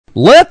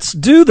Let's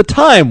do the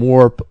time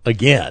warp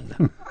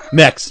again.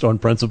 Next on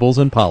Principles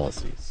and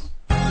Policies.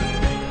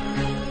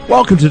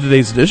 Welcome to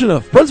today's edition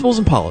of Principles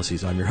and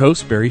Policies. I'm your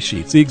host, Barry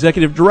Sheets, the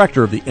Executive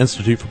Director of the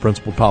Institute for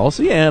Principled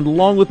Policy, and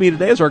along with me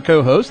today is our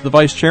co-host, the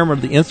Vice Chairman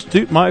of the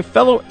Institute, my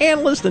fellow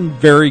analyst and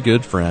very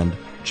good friend,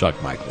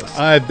 Chuck Michaelis.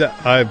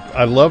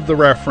 I love the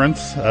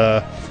reference.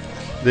 For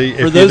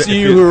those of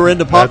you who are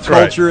into pop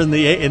culture in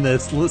the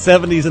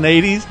 70s and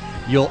 80s,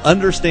 you'll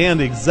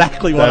understand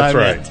exactly what I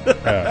meant.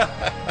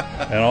 Yeah.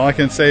 And all I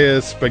can say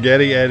is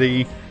Spaghetti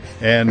Eddie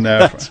and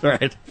That's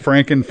right.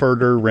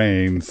 Frankenfurter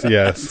Reigns.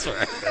 Yes.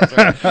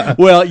 That's right.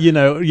 Well,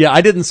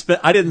 I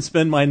didn't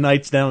spend my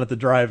nights down at the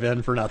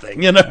drive-in for nothing.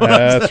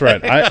 That's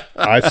right.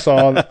 I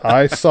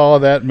saw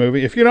that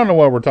movie. If you don't know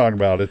what we're talking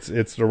about,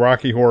 it's the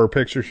Rocky Horror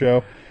Picture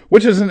Show,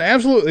 which is an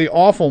absolutely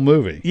awful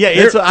movie.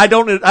 Yeah, I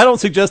don't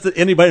suggest that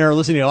anybody in our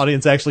listening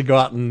audience actually go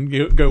out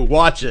and go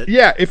watch it.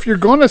 Yeah, if you're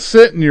going to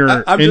sit in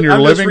your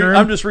living room,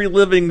 I'm just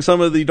reliving some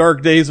of the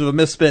dark days of a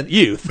misspent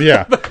youth.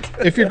 Yeah,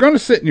 if you're going to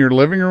sit in your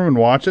living room and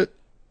watch it,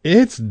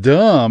 it's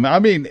dumb. I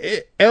mean,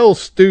 el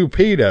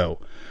stupido,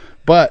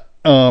 but.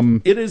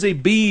 It is a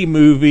B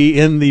movie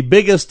in the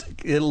biggest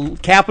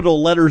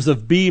capital letters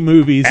of B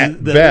movies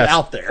that are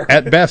out there.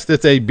 At best,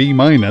 it's a B-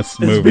 movie.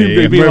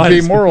 It would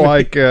be more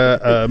like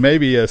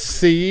maybe a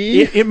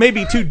C. It may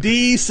be two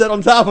D's set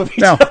on top of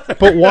each other.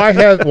 But why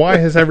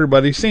has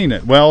everybody seen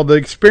it? Well, the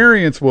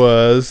experience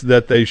was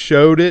that they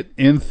showed it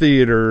in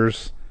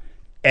theaters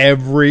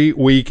every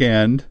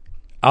weekend.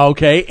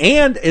 Okay,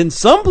 and in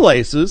some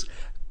places,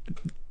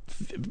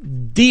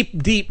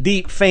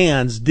 deep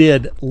fans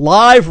did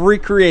live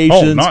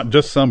recreations. Oh, not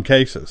just some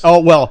cases. Oh,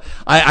 well,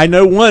 I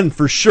know one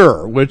for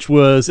sure, which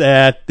was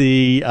at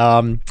the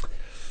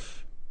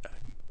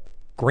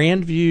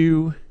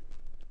Grandview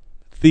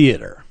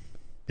Theater.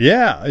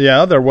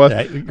 Yeah, there was.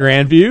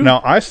 Grandview.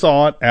 Now, I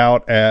saw it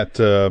out at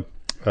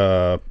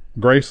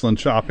Graceland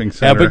Shopping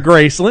Center. At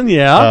Graceland,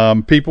 yeah.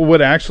 People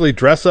would actually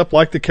dress up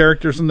like the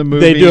characters in the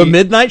movie. They do a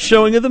midnight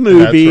showing of the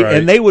movie, That's right.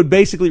 And they would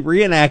basically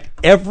reenact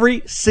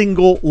every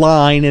single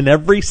line and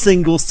every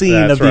single scene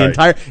That's of the right.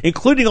 entire,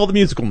 including all the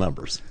musical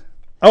numbers.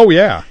 Oh,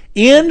 yeah.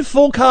 In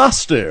full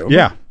costume.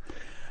 Yeah.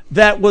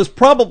 That was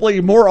probably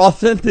more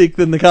authentic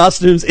than the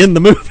costumes in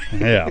the movie.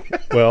 Yeah.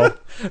 Well.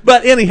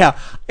 But anyhow,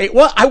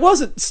 I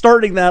wasn't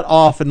starting that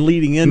off and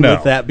leading in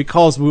with that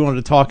because we wanted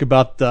to talk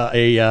about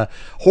a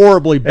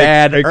horribly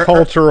bad a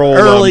cultural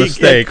early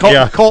mistake,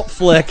 cult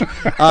flick.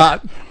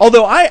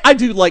 Although I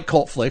do like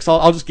cult flicks.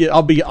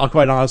 I'll be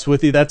quite honest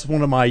with you. That's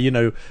one of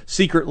my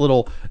secret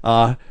little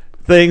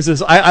things.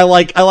 Is I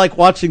like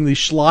watching the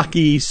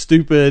schlocky,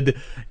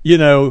 stupid,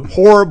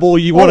 horrible.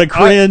 You want to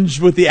cringe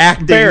with the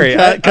acting. Barry,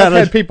 I've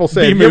had people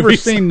say, "Have you ever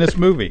seen this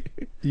movie?"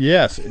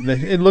 Yes,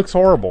 it looks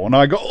horrible, and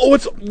I go, "Oh,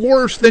 it's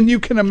worse than you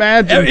can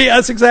imagine." Yeah,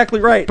 that's exactly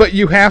right. But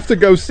you have to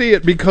go see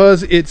it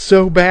because it's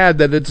so bad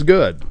that it's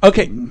good.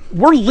 Okay,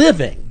 we're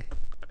living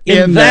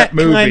in that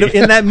movie.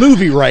 In that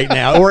movie right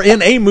now, or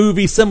in a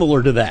movie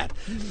similar to that.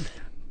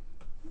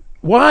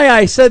 Why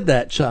I said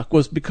that, Chuck,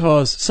 was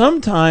because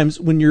sometimes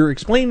when you're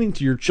explaining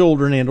to your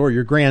children and or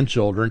your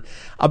grandchildren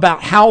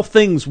about how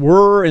things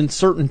were in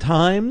certain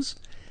times,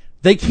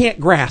 they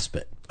can't grasp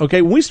it.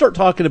 Okay, when we start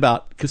talking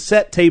about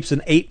cassette tapes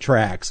and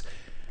 8-tracks,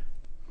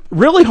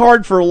 really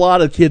hard for a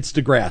lot of kids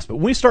to grasp. But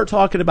when we start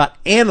talking about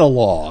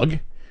analog,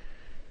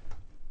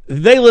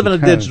 they live in a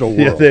digital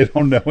world. Yeah, they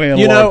don't know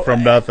analog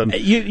from nothing.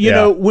 You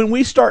know, when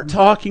we start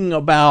talking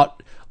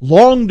about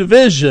long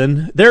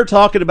division, they're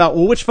talking about,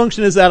 well, which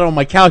function is that on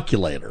my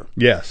calculator?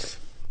 Yes.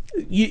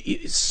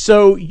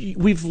 So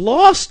we've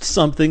lost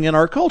something in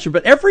our culture.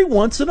 But every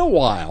once in a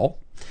while,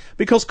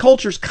 because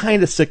culture's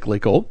kind of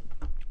cyclical,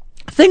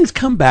 things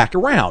come back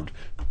around.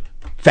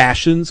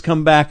 Fashions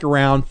come back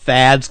around.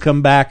 Fads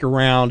come back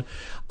around.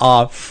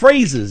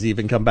 Phrases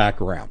even come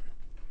back around.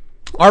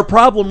 Our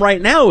problem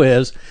right now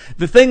is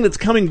the thing that's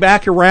coming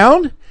back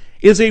around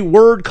is a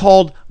word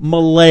called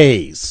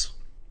malaise.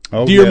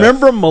 Oh, do you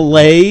remember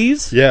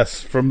malaise?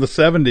 Yes, from the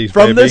 70s,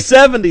 From the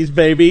 70s,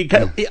 baby.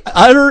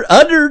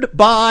 Uttered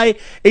by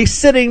a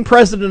sitting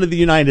president of the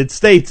United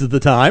States at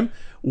the time,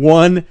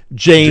 one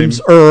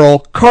James Earl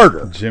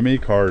Carter. Jimmy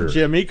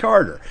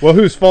Carter. Well,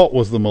 whose fault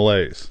was the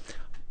malaise?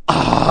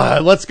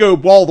 Let's go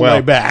all the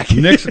way back.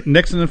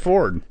 Nixon and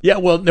Ford. Yeah,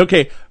 well,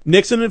 okay.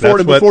 Nixon and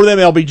Ford, and before them,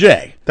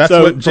 LBJ. That's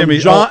so what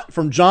Jimmy...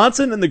 From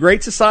Johnson and the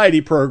Great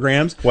Society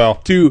programs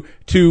to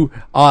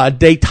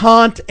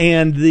détente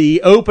and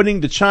the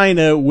opening to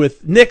China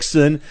with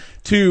Nixon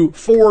to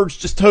Ford's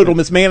just total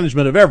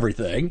mismanagement of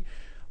everything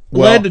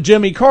led to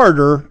Jimmy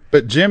Carter.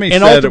 But Jimmy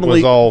said it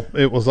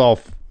was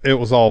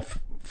all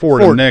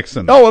Ford and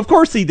Nixon. Oh, of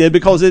course he did,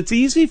 because it's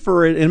easy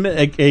for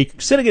a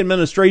sitting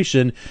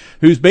administration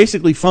who's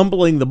basically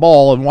fumbling the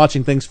ball and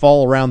watching things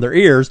fall around their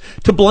ears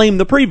to blame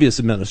the previous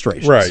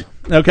administration. Right.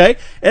 Okay?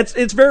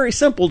 It's very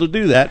simple to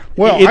do that.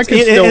 Well,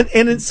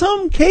 and in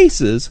some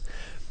cases,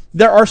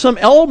 there are some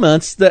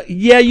elements that,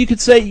 you could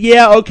say,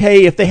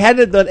 okay, if they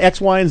hadn't done X,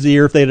 Y, and Z,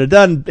 or if they'd have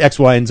done X,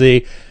 Y, and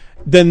Z,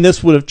 then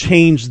this would have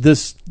changed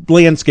this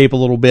landscape a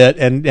little bit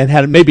and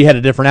had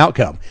a different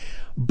outcome.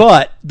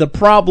 But the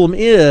problem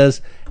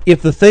is,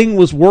 if the thing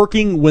was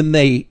working when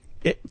they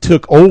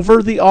took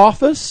over the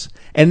office,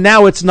 and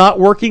now it's not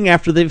working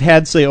after they've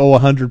had, say,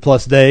 100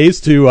 plus days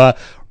to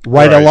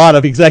write a lot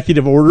of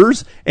executive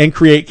orders and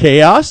create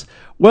chaos,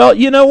 well,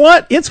 you know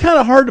what? It's kind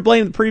of hard to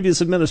blame the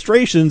previous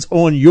administrations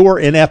on your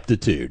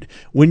ineptitude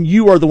when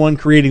you are the one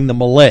creating the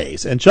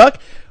malaise. And Chuck,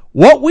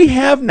 what we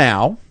have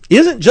now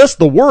isn't just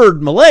the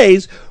word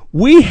malaise.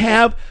 We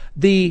have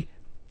the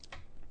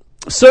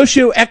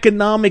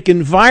socioeconomic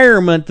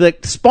environment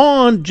that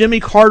spawned Jimmy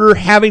Carter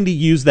having to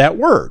use that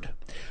word.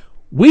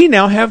 We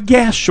now have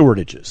gas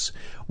shortages.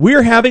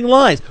 We're having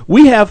lines.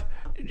 We have,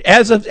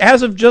 as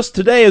of just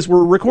today, as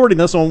we're recording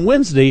this on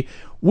Wednesday,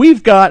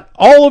 we've got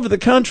all over the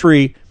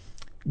country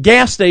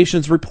gas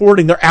stations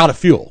reporting they're out of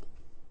fuel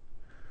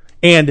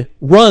and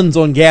runs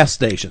on gas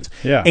stations.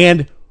 Yeah.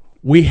 And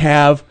we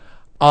have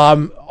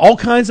all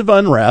kinds of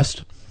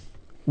unrest.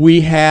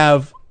 We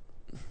have,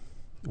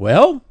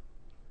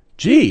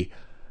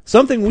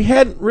 something we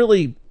hadn't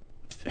really,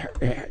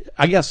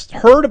 I guess,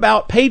 heard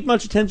about, paid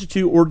much attention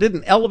to, or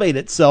didn't elevate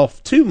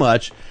itself too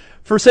much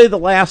for, say, the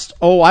last,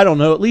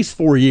 at least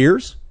 4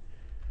 years.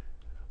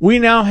 We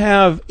now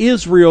have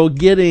Israel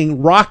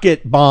getting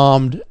rocket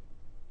bombed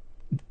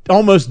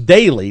almost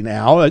daily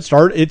now. It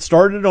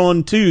started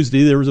on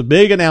Tuesday. There was a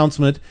big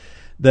announcement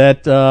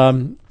that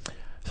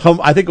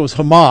I think it was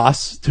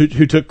Hamas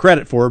who took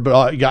credit for it,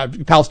 but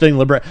Palestinian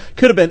Liberation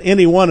could have been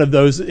any one of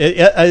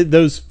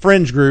those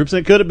fringe groups.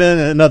 It could have been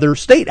another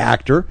state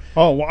actor.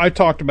 Oh, well, I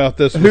talked about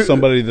this with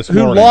somebody this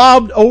morning. Who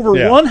lobbed over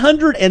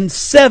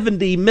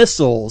 170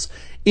 missiles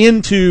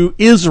into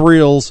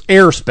Israel's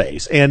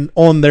airspace and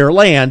on their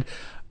land.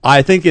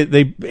 I think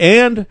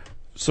and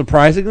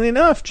surprisingly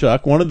enough,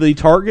 Chuck, one of the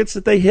targets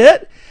that they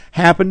hit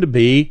happened to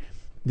be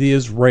the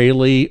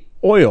Israeli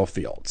oil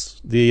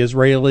fields, the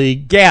Israeli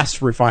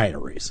gas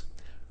refineries.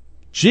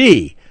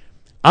 Gee,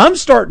 I'm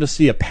starting to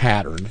see a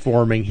pattern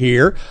forming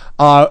here.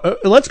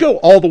 Let's go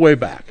all the way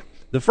back.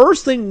 The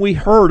first thing we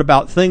heard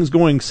about things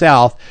going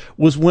south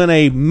was when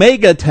a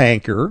mega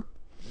tanker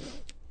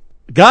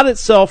got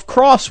itself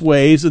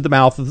crossways at the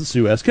mouth of the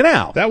Suez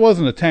Canal. That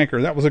wasn't a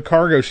tanker. That was a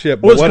cargo ship.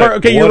 You're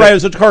right. It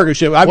was a cargo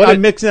ship. I'm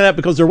mixing it up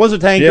because there was a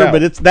tanker,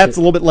 but that's a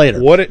little bit later.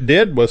 What it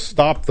did was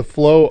stop the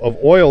flow of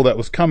oil that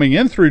was coming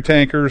in through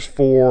tankers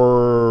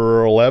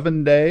for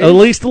 11 days. At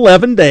least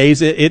 11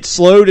 days. It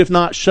slowed, if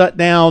not shut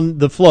down,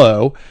 the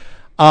flow.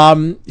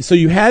 So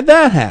you had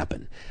that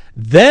happen.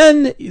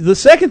 Then the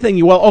second thing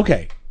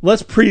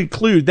let's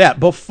preclude that.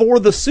 Before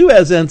the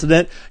Suez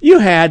incident, you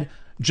had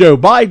Joe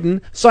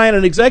Biden signed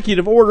an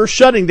executive order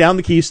shutting down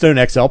the Keystone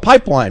XL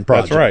pipeline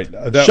project.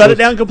 That's right. Shut it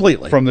down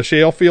completely. From the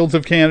shale fields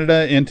of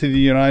Canada into the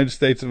United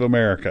States of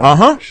America.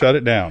 Shut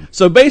it down.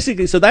 So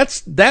basically,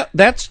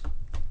 that's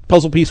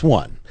puzzle piece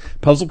one.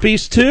 Puzzle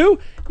piece two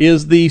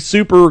is the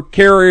super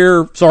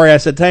carrier. Sorry, I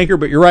said tanker,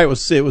 but you're right.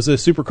 It was a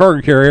super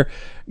cargo carrier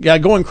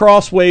going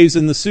crossways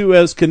in the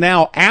Suez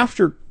Canal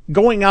after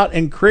going out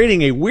and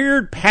creating a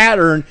weird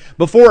pattern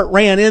before it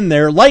ran in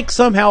there, like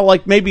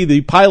maybe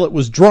the pilot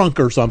was drunk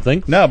or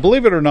something. No,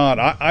 believe it or not,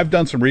 I've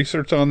done some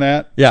research on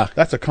that. Yeah.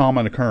 That's a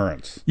common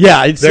occurrence.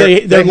 Yeah,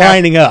 they're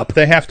lining up.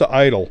 They have to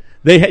idle.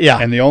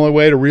 And the only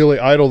way to really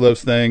idle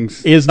those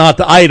things is not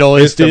to idle,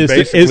 is to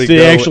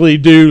actually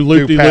do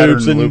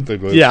loop-de-loops and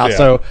loop-de-loops.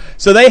 Yeah.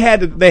 So they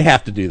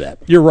have to do that.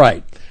 You're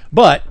right.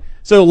 But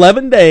so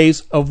 11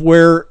 days of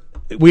where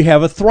we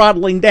have a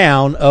throttling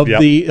down of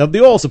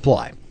the oil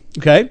supply.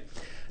 Okay.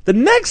 The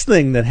next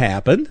thing that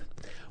happened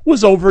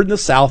was over in the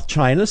South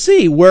China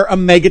Sea, where a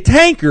mega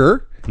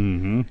tanker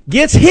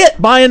gets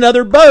hit by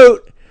another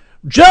boat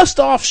just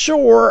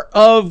offshore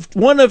of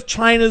one of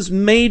China's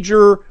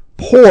major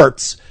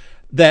ports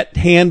that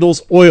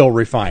handles oil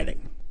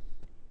refining.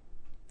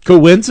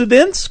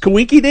 Coincidence?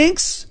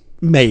 Coinky-dinks?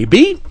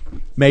 Maybe.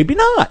 Maybe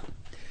not.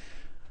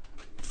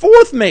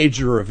 Fourth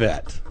major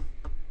event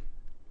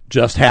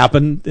just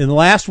happened in the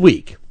last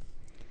week.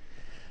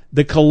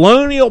 The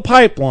Colonial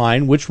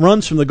Pipeline, which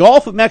runs from the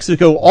Gulf of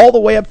Mexico all the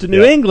way up to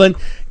New England,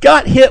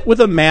 got hit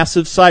with a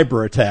massive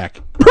cyber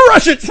attack.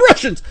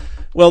 Russians!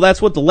 Well,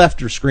 that's what the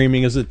left are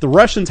screaming, is that the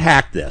Russians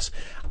hacked this.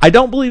 I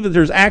don't believe that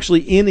there's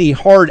actually any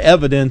hard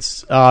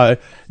evidence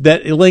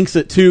that links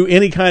it to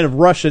any kind of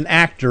Russian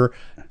actor.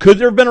 Could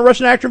there have been a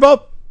Russian actor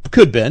involved?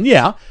 Could have been,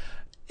 yeah.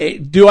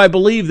 Do I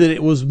believe that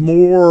it was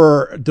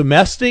more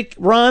domestic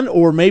run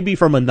or maybe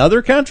from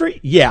another country?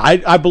 Yeah,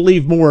 I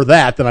believe more of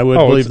that than I would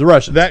believe the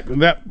Russians.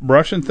 That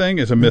Russian thing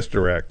is a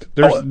misdirect.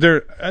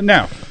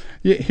 Now,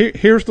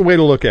 here's the way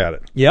to look at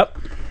it. Yep.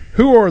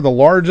 Who are the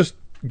largest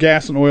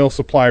gas and oil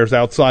suppliers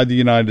outside the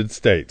United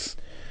States?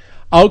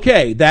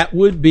 Okay, that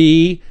would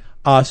be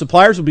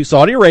suppliers would be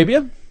Saudi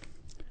Arabia.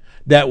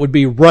 That would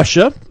be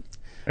Russia.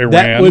 Iran.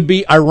 That would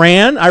be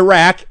Iran,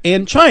 Iraq,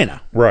 and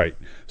China. Right.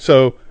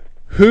 So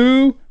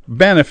who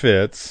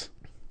benefits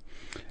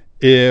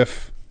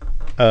if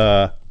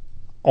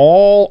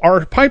all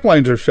our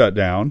pipelines are shut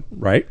down?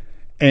 Right.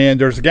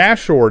 And there's a gas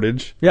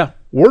shortage. Yeah.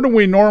 Where do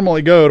we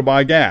normally go to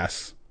buy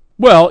gas?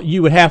 Well,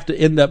 you would have to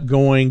end up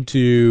going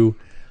to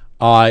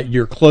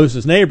your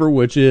closest neighbor,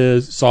 which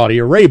is Saudi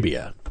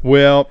Arabia.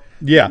 Well,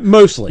 yeah.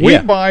 Mostly, we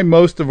buy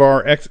most of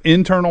our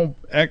internal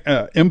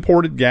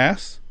imported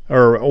gas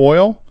or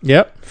oil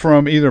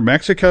from either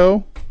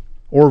Mexico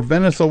or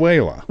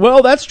Venezuela.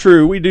 Well, that's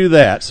true. We do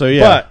that. So,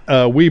 yeah.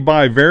 But we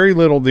buy very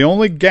little. The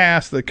only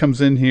gas that comes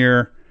in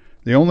here,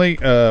 the only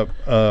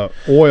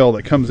oil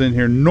that comes in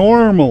here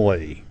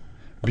normally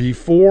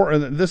before,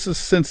 this is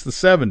since the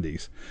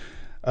 70s,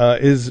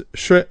 is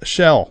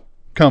Shell.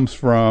 Comes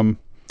from,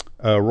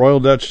 Royal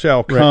Dutch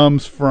Shell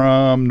comes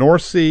from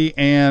North Sea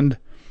and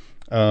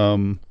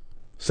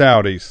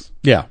Saudis.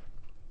 Yeah.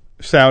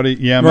 Saudi,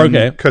 Yemen,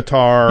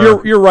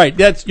 Qatar. You're right.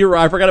 You're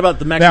right. I forgot about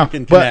the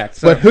Mexican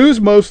connect. But who's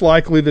most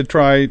likely to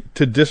try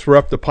to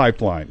disrupt the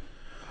pipeline?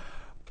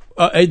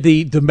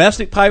 The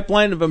domestic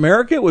pipeline of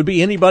America would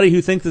be anybody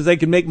who thinks that they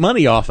can make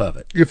money off of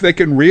it. If they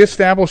can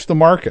reestablish the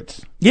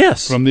markets.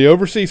 Yes. From the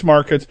overseas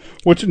markets,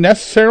 which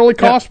necessarily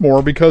cost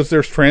more because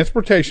there's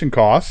transportation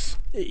costs.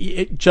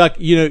 Chuck,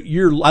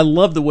 I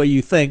love the way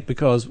you think,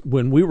 because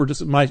when we were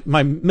just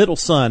my middle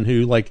son,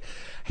 who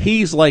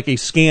he's like a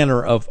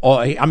scanner of all.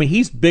 I mean,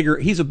 he's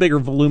a bigger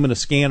voluminous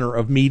scanner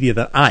of media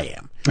than I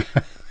am.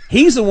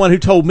 He's the one who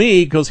told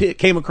me, because he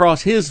came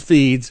across his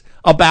feeds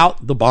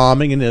about the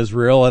bombing in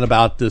Israel and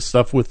about this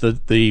stuff with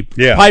the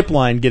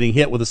pipeline getting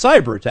hit with a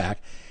cyber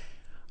attack.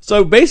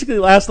 So basically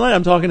last night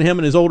I'm talking to him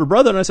and his older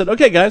brother, and I said,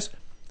 okay, guys,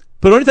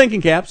 put on your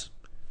thinking caps,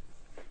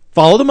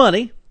 follow the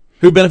money.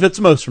 Who benefits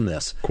the most from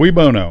this? Cui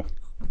bono.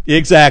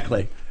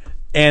 Exactly.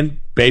 And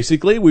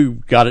basically we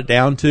got it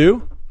down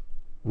to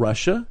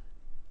Russia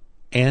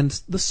and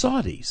the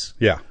Saudis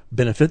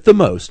benefit the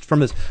most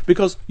from this.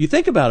 Because you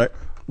think about it,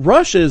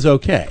 Russia is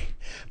okay,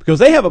 because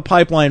they have a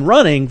pipeline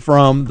running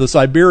from the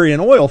Siberian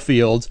oil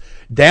fields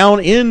down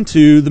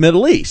into the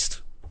Middle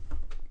East.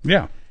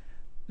 Yeah.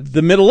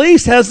 The Middle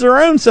East has their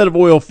own set of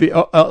oil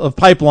of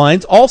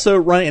pipelines also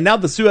running, and now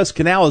the Suez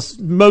Canal is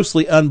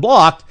mostly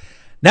unblocked.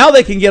 Now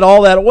they can get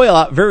all that oil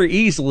out very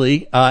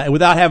easily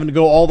without having to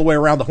go all the way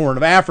around the Horn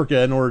of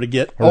Africa in order to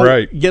get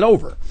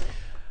over.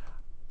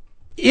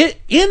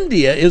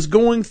 India is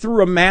going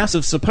through a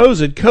massive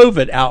supposed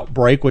COVID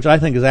outbreak, which I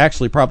think is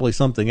actually probably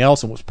something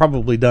else and was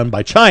probably done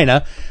by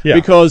China,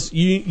 because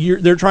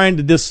they're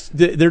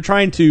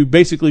trying to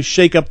basically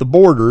shake up the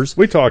borders.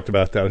 We talked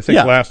about that. I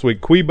think last week.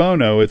 Cui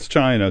bono? It's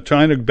China.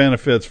 China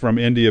benefits from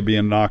India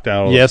being knocked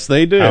out. Yes,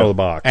 they do. Out of the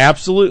box.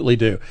 Absolutely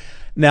do.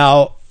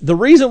 Now, the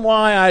reason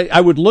why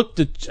I'd look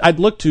to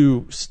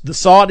the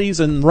Saudis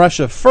and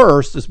Russia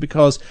first is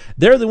because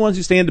they're the ones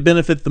who stand to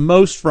benefit the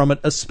most from it,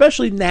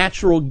 especially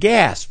natural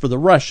gas for the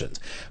Russians.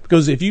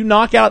 Because if you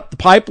knock out the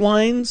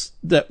pipelines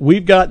that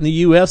we've got in the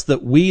U.S.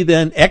 that we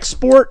then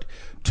export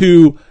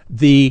to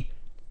the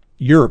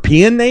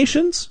European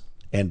nations,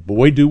 and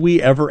boy, do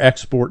we ever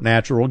export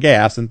natural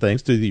gas and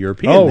things to the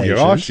European nations.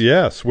 Oh, gosh,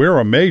 yes. We're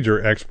a major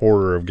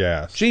exporter of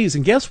gas. Geez,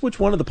 and guess which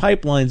one of the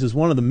pipelines is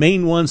one of the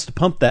main ones to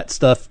pump that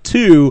stuff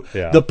to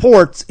the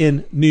ports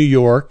in New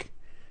York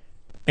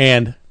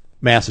and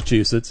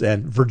Massachusetts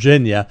and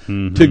Virginia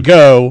to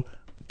go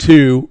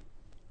to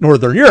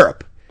Northern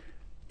Europe?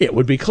 It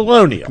would be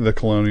Colonial. The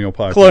Colonial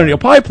Pipeline. Colonial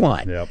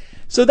Pipeline. Yep.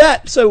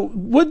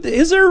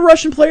 Is there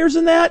Russian players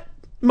in that?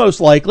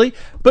 Most likely,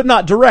 but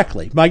not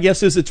directly. My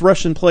guess is it's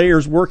Russian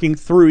players working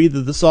through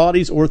either the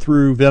Saudis or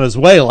through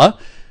Venezuela,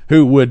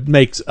 who would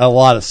make a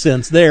lot of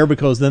sense there,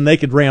 because then they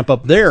could ramp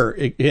up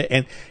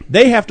and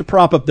they have to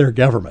prop up their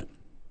government.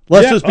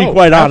 Let's just be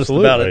quite honest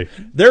about it.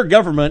 Their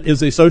government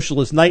is a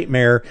socialist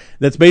nightmare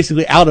that's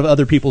basically out of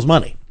other people's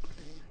money,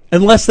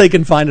 unless they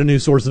can find a new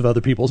source of other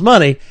people's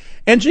money.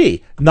 And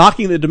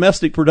knocking the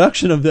domestic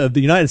production of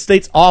the United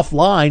States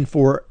offline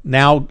for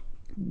now,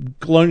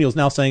 Colonial's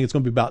now saying it's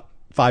going to be about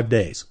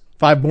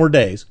 5 more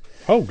days.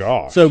 Oh,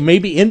 gosh. So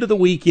maybe into the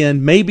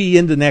weekend, maybe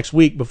into next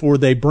week before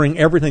they bring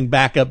everything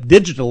back up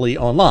digitally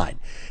online.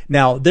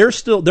 Now,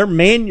 they're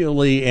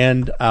manually,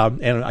 and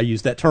I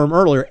used that term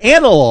earlier,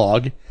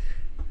 analog,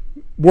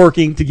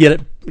 working to get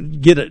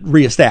it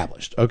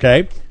reestablished,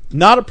 okay?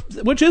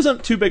 Which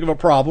isn't too big of a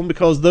problem,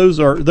 because those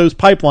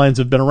pipelines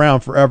have been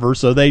around forever,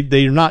 so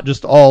they're not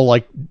just all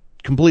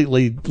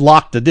completely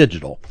locked to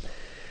digital.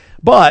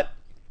 But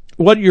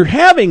what you're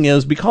having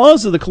is,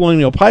 because of the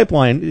Colonial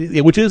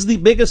Pipeline, which is the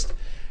biggest.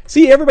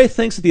 See, everybody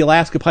thinks that the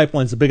Alaska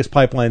Pipeline is the biggest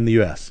pipeline in the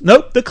U.S.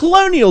 Nope, the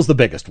Colonial's the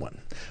biggest one.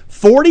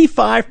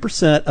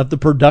 45% of the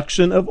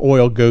production of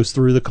oil goes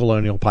through the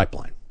Colonial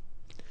Pipeline.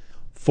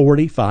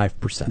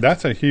 45%.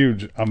 That's a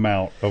huge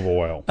amount of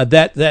oil.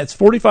 That's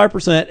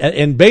 45%,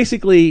 and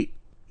basically,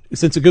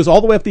 since it goes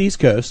all the way up the East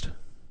Coast,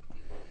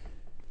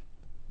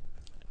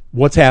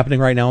 what's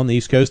happening right now on the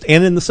East Coast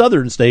and in the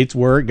southern states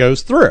where it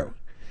goes through?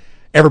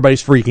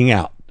 Everybody's freaking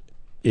out.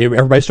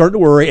 Everybody's starting to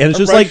worry, and it's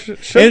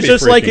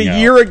just like a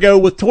year ago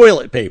with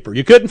toilet paper.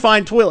 You couldn't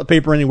find toilet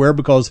paper anywhere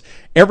because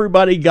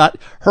everybody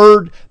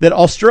heard that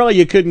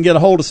Australia couldn't get a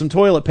hold of some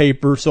toilet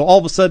paper. So all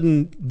of a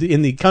sudden,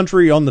 in the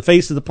country on the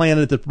face of the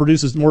planet that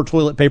produces more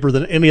toilet paper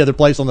than any other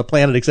place on the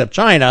planet except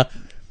China,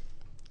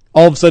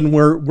 all of a sudden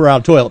we're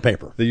out of toilet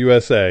paper. The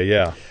USA,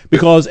 yeah.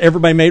 Because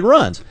everybody made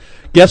runs.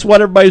 Guess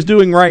what everybody's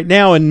doing right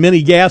now in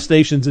many gas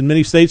stations in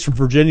many states from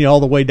Virginia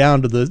all the way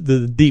down to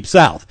the deep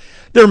south?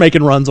 They're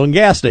making runs on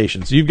gas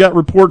stations. You've got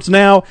reports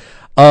now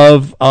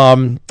of,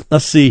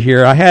 let's see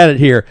here, I had it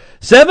here,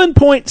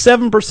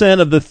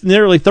 7.7% of the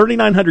nearly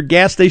 3,900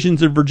 gas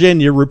stations in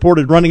Virginia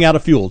reported running out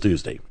of fuel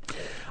Tuesday.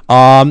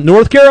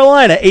 North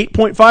Carolina,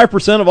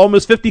 8.5% of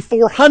almost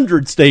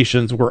 5,400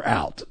 stations were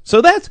out.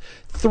 So that's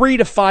 300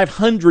 to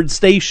 500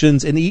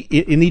 stations in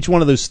each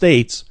one of those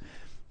states,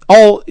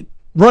 all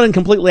running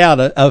completely out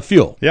of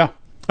fuel. Yeah.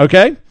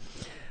 Okay?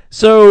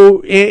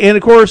 So, and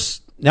of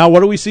course, now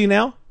what do we see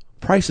now?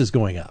 Prices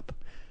going up.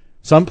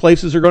 Some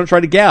places are going to try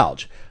to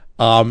gouge.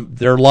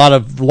 There are a lot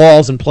of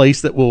laws in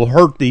place that will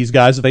hurt these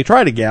guys if they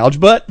try to gouge,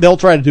 but they'll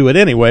try to do it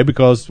anyway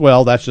because,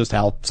 well, that's just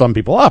how some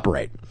people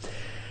operate.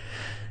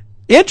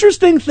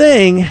 Interesting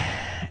thing,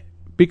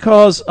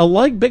 because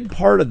a big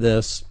part of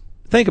this,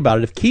 think about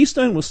it, if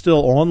Keystone was still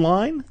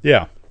online,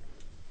 yeah,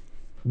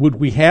 would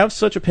we have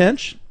such a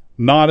pinch?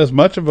 Not as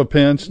much of a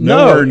pinch,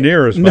 nowhere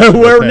near as much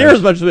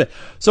of a pinch.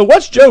 So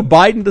what's Joe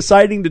Biden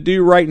deciding to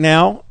do right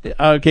now?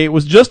 Okay, it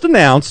was just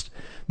announced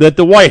that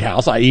the White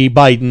House, i.e.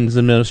 Biden's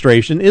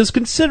administration, is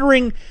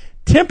considering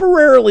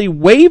temporarily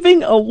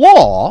waiving a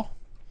law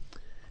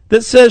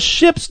that says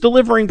ships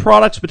delivering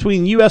products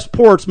between U.S.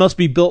 ports must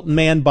be built and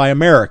manned by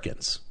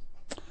Americans.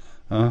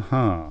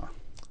 Uh-huh.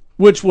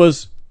 Which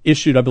was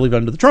issued, I believe,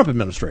 under the Trump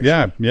administration.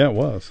 Yeah, it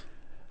was.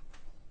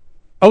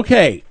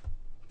 Okay,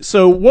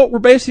 so what we're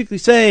basically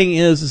saying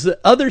is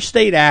that other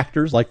state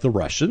actors, like the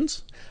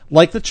Russians,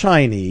 like the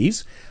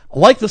Chinese,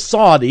 like the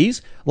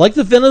Saudis, like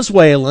the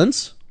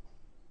Venezuelans,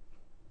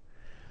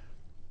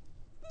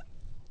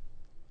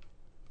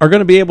 are going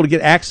to be able to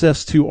get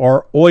access to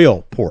our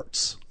oil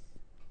ports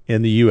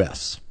in the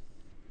U.S.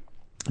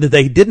 that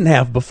they didn't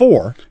have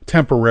before.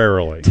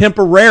 Temporarily.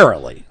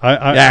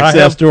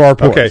 Access to our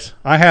ports. Okay,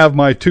 I have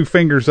my two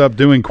fingers up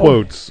doing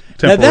quotes.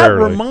 Temporarily. Now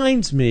that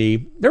reminds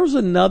me, there was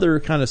another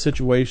kind of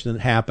situation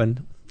that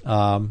happened.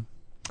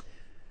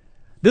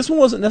 This one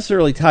wasn't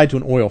necessarily tied to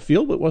an oil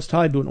field, but was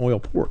tied to an oil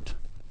port.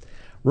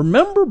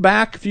 Remember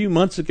back a few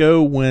months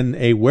ago when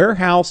a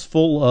warehouse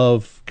full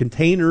of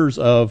containers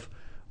of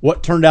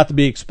what turned out to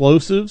be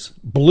explosives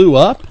blew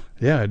up?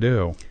 Yeah, I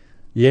do.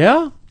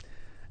 Yeah?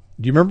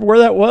 Do you remember where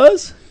that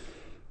was?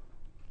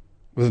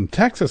 It was in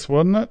Texas,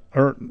 wasn't it?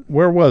 Or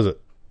where was it?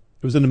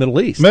 It was in the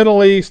Middle East.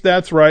 Middle East,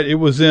 that's right. It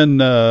was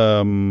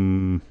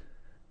in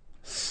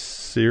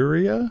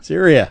Syria?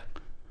 Syria.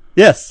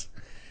 Yes.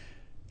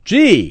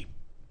 Gee.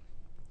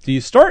 Do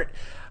you start...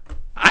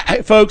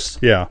 folks,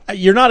 yeah,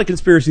 you're not a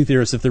conspiracy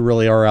theorist if they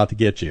really are out to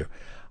get you.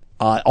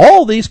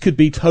 All these could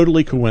be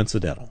totally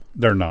coincidental.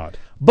 They're not.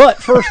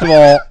 But first of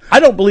all, I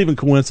don't believe in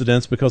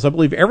coincidence because I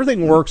believe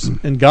everything works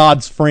in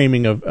God's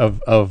framing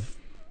of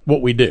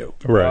what we do.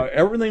 Right.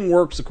 Everything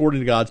works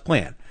according to God's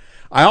plan.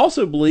 I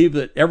also believe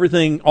that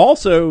everything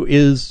also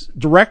is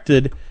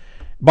directed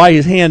by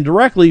His hand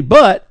directly,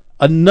 but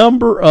a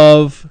number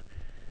of,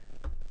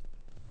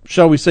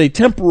 shall we say,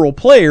 temporal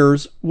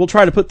players will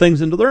try to put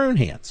things into their own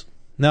hands.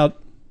 Now,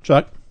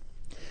 Chuck,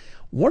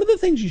 one of the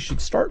things you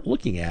should start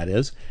looking at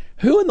is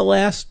who in the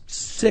last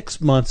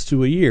 6 months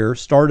to a year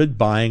started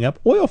buying up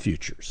oil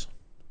futures?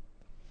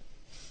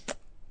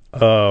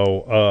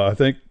 I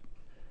think,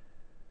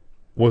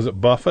 was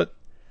it Buffett?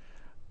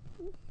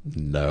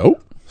 No.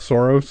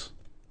 Soros?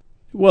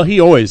 Well, he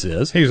always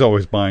is. He's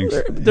always buying.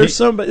 There's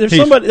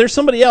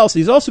somebody else.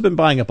 He's also been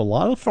buying up a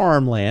lot of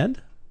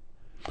farmland.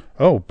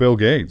 Oh, Bill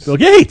Gates. Bill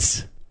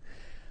Gates.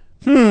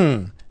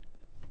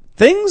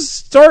 Things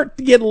start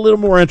to get a little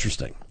more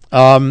interesting.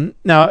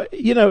 Now,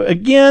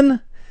 again,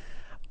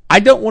 I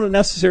don't want to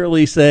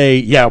necessarily say,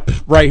 yeah,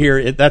 right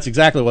here, that's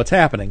exactly what's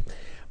happening.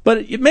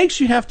 But it makes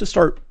you have to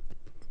start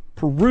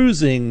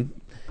perusing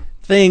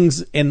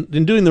things and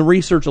doing the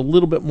research a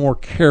little bit more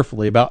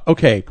carefully about,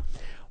 okay,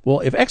 well,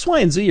 if X,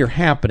 Y, and Z are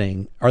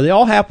happening, are they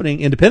all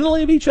happening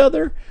independently of each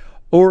other,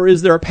 or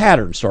is there a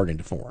pattern starting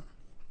to form?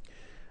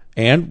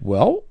 And,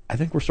 well, I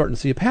think we're starting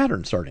to see a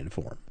pattern starting to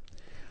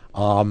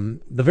form.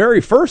 The very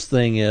first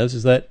thing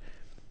is that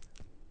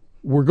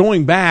we're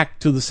going back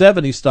to the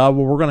 70s style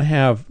where we're going to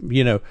have,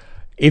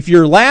 if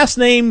your last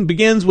name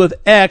begins with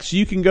X,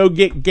 you can go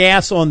get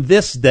gas on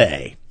this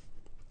day.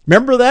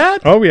 Remember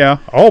that? Oh, yeah.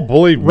 Oh,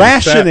 believe me.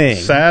 Rationing.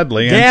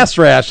 Sadly. Gas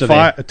rationing.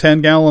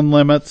 10-gallon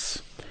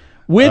limits.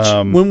 Which,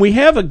 when we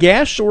have a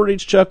gas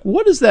shortage, Chuck,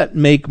 what does that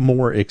make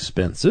more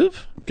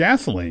expensive?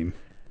 Gasoline.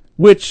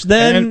 Which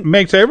then... And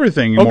makes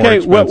everything more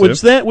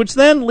expensive. Which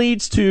then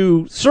leads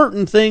to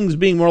certain things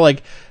being more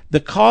like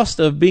the cost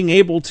of being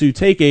able to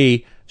take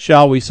a,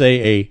 shall we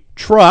say, a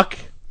truck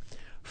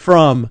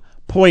from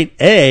point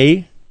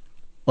A,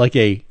 like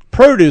a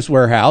produce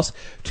warehouse,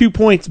 to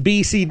points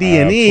B, C, D,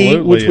 and E,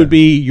 which would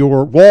be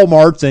your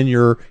Walmarts and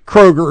your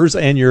Krogers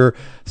and your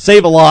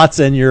Save-A-Lots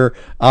and your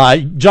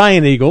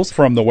Giant Eagles.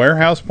 From the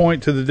warehouse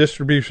point to the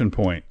distribution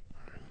point.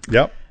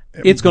 Yep.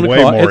 It's going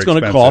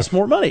to cost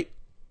more money.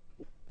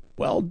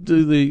 Well,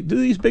 do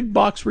these big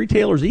box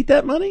retailers eat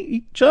that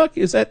money, Chuck?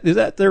 Is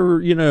that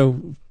their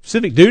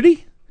civic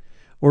duty,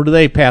 or do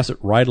they pass it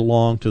right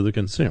along to the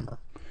consumer?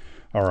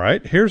 All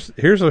right. Here's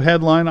a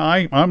headline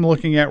I'm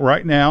looking at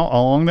right now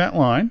along that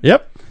line.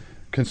 Yep.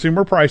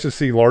 Consumer prices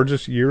see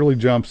largest yearly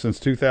jump since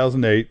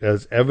 2008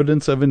 as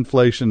evidence of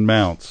inflation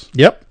mounts.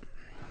 Yep.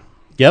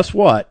 Guess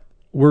what?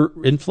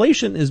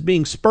 Inflation is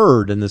being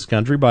spurred in this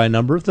country by a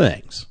number of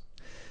things.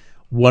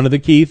 One of the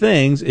key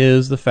things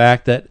is the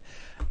fact that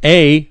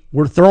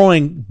we're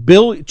throwing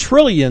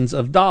trillions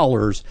of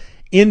dollars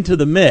into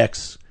the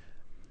mix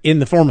in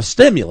the form of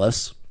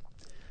stimulus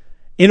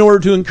in order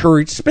to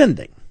encourage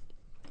spending.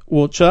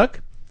 Well,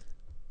 Chuck,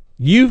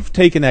 you've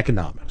taken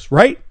economics,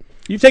 right?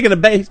 You've taken a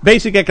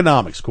basic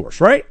economics course,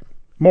 right?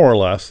 More or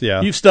less,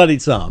 yeah. You've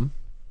studied some.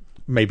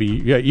 Maybe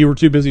you were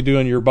too busy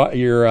doing your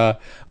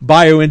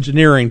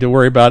bioengineering to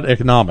worry about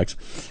economics.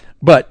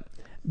 But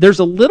there's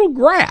a little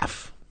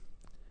graph.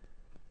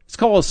 It's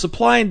called a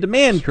supply and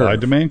demand curve.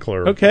 Supply-demand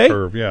curve. Okay.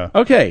 Yeah.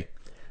 Okay.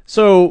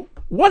 So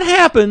what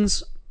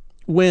happens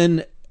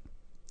when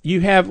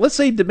you have, let's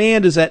say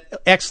demand is at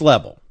X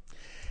level,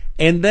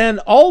 and then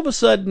all of a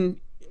sudden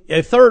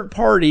a third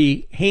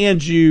party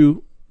hands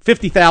you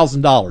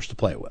 $50,000 to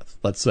play with,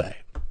 let's say.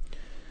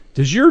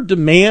 Does your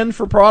demand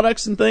for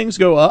products and things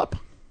go up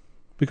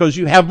because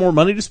you have more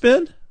money to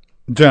spend?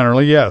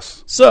 Generally,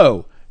 yes.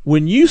 So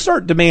when you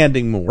start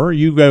demanding more,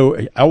 you go,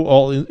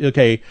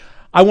 okay,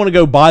 I want to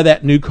go buy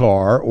that new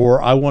car,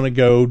 or I want to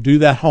go do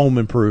that home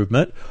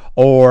improvement,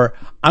 or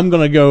I'm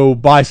going to go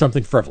buy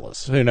something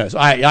frivolous. Who knows?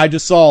 I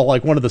just saw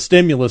like one of the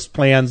stimulus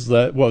plans,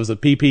 the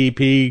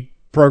PPP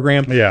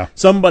program. Yeah.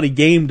 Somebody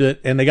gamed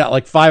it and they got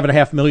like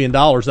 $5.5 million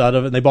out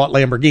of it, and they bought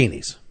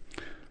Lamborghinis.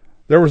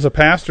 There was a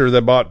pastor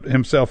that bought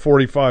himself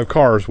 45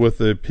 cars with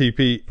the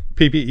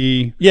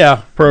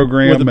PPE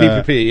program. With the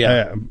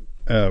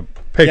PPP,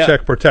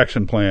 Paycheck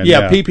Protection Plan.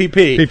 Yeah,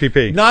 PPP.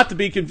 PPP. Not to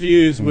be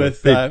confused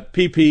with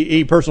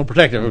PPE, Personal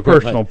Protective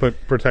Equipment. Personal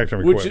Protective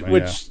Equipment,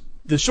 which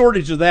the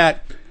shortage of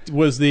that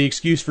was the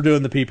excuse for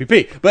doing the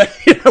PPP. But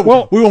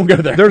we won't go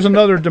there. There's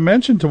another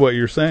dimension to what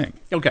you're saying.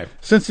 Okay.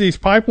 Since these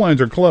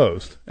pipelines are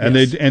closed, and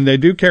they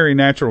do carry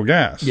natural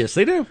gas. Yes,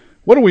 they do.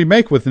 What do we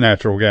make with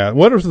natural gas?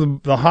 What is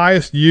the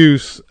highest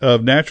use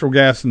of natural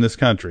gas in this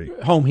country?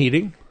 Home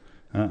heating.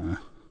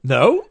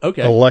 No?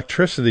 Okay.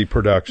 Electricity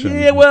production.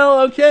 Yeah,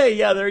 well, okay.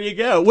 Yeah, there you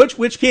go.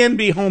 Which can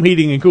be home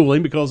heating and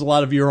cooling, because a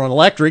lot of you are on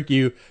electric.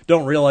 You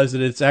don't realize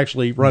that it's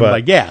actually run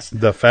by gas.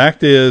 The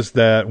fact is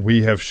that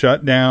we have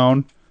shut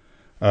down,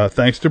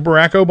 thanks to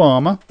Barack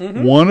Obama,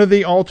 one of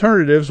the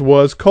alternatives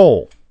was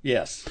coal.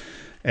 Yes.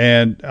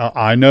 And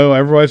I know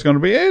everybody's going to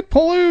be, it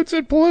pollutes.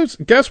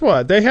 Guess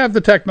what? They have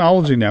the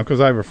technology now,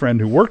 because I have a friend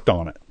who worked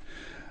on it.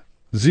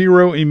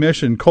 Zero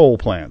emission coal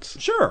plants.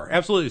 Sure,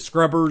 absolutely.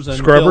 Scrubbers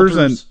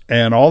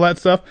and all that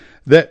stuff.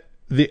 It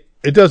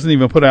doesn't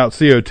even put out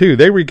CO2.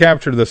 They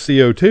recapture the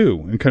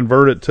CO2 and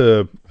convert it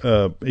to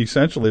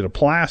essentially to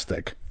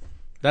plastic.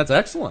 That's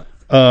excellent.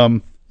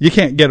 You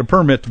can't get a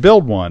permit to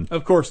build one.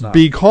 Of course not.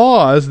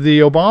 Because the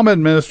Obama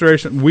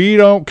administration, we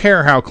don't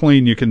care how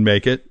clean you can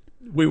make it.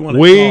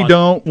 We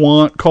don't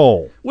want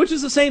coal. Which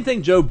is the same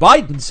thing Joe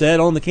Biden said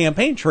on the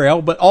campaign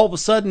trail, but all of a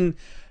sudden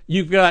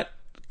you've got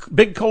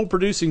big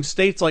coal-producing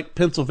states like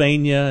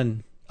Pennsylvania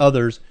and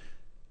others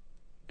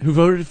who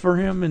voted for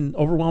him in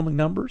overwhelming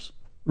numbers.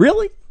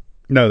 Really?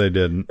 No, they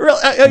didn't.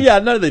 Really?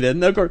 No, they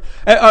didn't. Of course.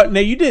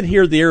 Now, you did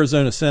hear the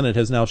Arizona Senate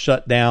has now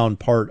shut down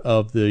part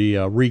of the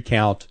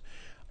recount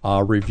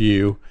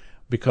review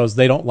because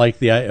they don't like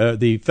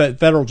the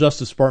Federal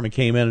Justice Department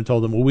came in and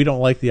told them, well, we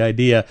don't like the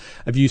idea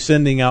of you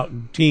sending out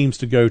teams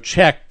to go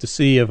check to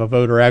see if a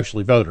voter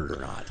actually voted or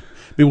not.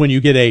 But when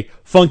you get a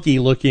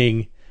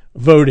funky-looking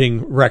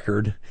voting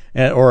record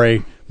or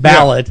a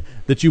ballot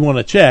that you want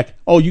to check,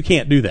 you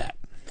can't do that.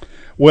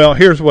 Well,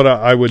 here's what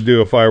I would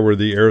do if I were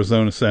the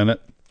Arizona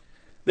Senate.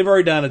 They've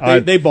already done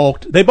it. They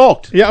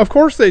balked. Yeah, of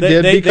course they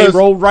did. They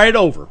rolled right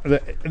over.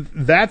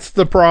 That's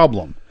the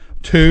problem.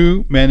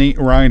 Too many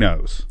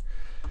rhinos.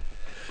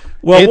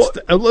 Well,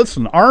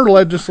 listen, our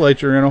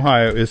legislature in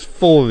Ohio is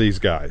full of these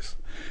guys.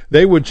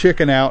 They would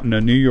chicken out in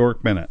a New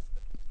York minute.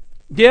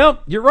 Yeah,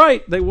 you're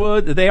right. They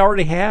would. They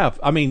already have.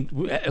 I mean,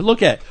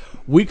 look at it.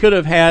 We could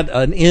have had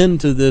an end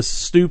to this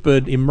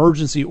stupid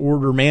emergency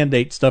order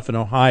mandate stuff in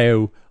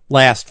Ohio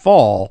last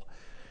fall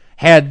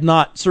had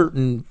not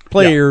certain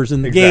players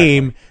in the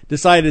game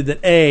decided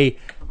that they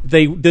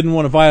didn't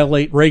want to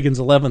violate Reagan's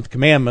 11th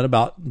commandment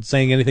about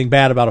saying anything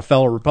bad about a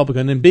fellow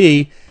Republican, and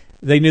B,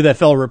 they knew that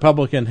fellow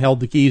Republican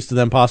held the keys to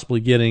them possibly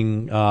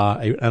getting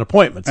an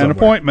appointment somewhere. An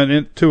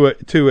appointment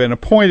to an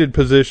appointed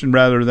position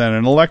rather than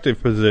an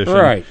elective position.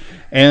 Right.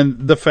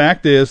 And the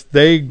fact is,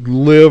 they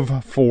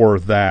live for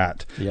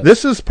that. Yes.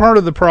 This is part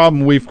of the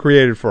problem we've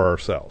created for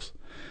ourselves.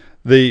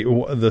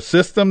 The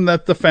system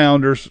that the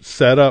founders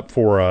set up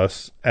for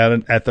us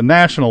at the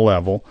national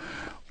level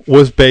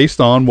was based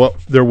on what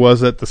there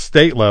was at the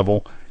state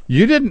level.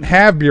 You didn't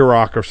have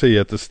bureaucracy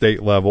at the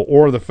state level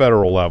or the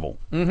federal level.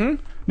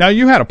 Mm-hmm. Now,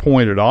 you had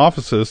appointed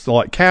offices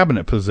like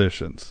cabinet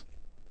positions,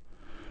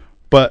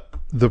 but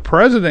the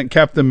president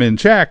kept them in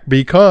check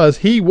because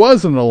he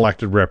was an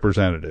elected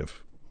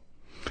representative.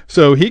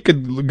 So he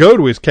could go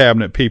to his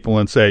cabinet people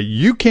and say,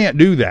 you can't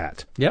do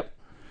that. Yep.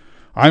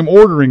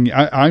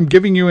 I'm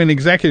giving you an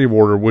executive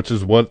order, which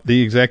is what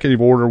the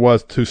executive order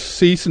was, to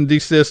cease and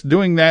desist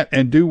doing that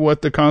and do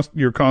what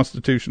your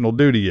constitutional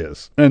duty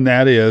is. And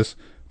that is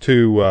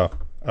to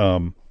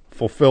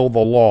fulfill the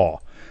law.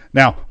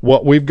 Now,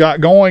 what we've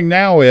got going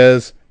now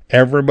is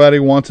everybody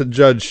wants a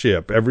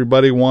judgeship.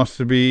 Everybody wants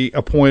to be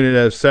appointed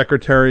as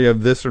secretary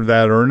of this or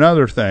that or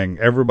another thing.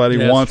 Everybody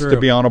wants to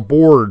be on a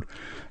board.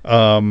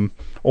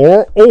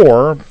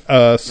 Or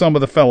some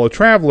of the fellow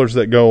travelers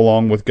that go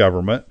along with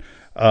government.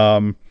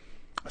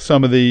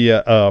 Some of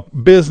the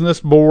business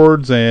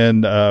boards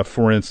and,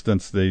 for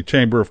instance, the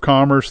Chamber of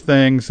Commerce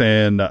things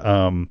and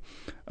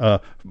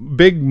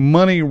big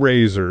money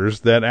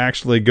raisers that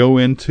actually go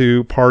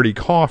into party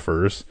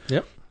coffers.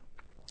 Yep.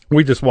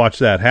 We just watched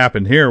that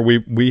happen here.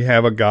 We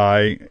have a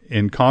guy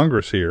in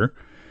Congress here,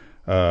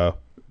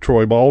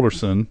 Troy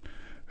Balderson,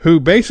 who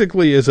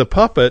basically is a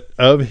puppet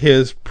of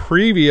his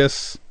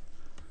predecessor,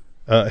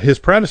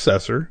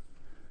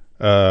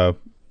 Pat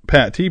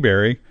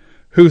Tiberi,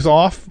 who's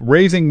off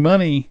raising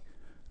money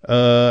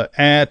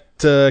at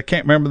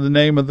can't remember the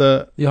name of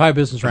the Ohio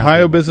Business Roundtable.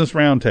 Ohio Business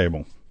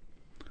Roundtable.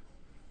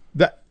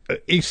 That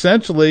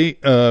essentially,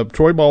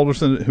 Troy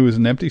Balderson, who is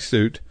an empty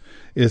suit,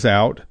 is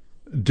out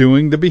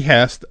doing the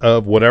behest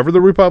of whatever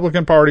the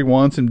Republican Party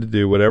wants him to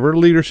do, whatever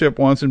leadership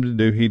wants him to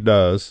do, he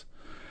does.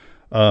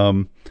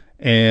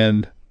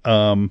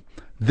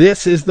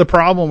 This is the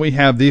problem we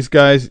have. These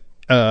guys,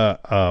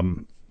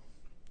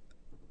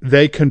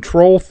 they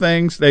control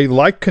things. They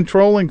like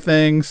controlling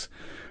things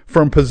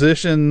from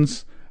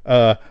positions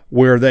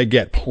where they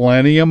get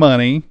plenty of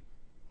money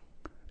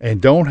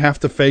and don't have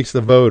to face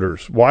the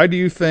voters. Why do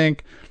you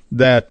think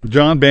that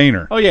John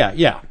Boehner? Oh,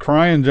 yeah.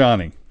 Crying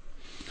Johnny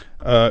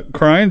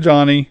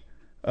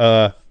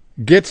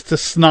gets to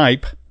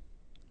snipe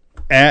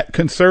at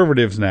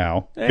conservatives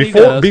now.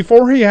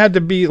 Before he had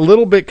to be a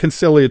little bit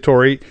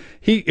conciliatory,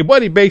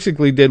 what he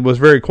basically did was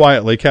very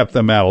quietly kept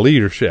them out of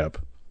leadership.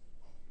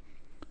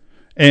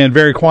 And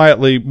very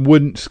quietly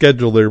wouldn't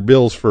schedule their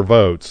bills for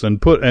votes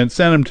and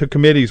send them to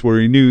committees where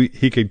he knew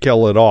he could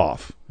kill it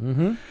off.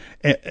 Mm-hmm.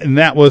 And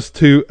that was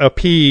to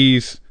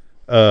appease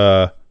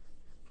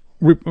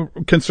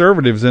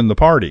conservatives in the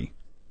party.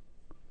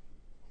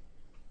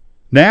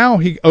 Now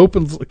he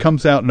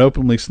comes out and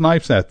openly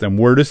snipes at them.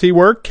 Where does he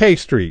work? K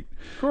Street.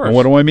 Of course. And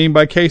what do I mean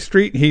by K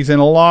Street? He's in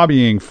a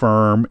lobbying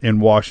firm in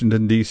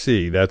Washington,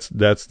 D.C. That's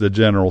the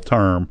general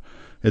term.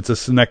 It's a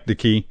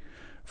synecdoche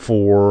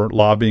for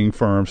lobbying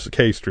firms,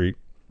 K Street.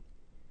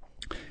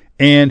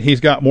 And he's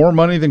got more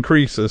money than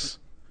Croesus,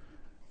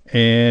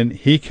 and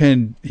he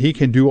can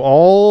do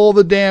all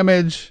the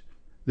damage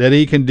that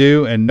he can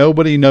do, and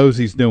nobody knows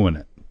he's doing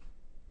it.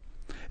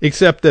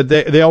 Except that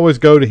they always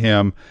go to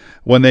him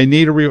when they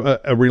need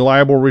a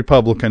reliable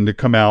Republican to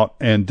come out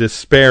and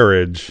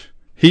disparage.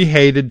 He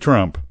hated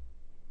Trump.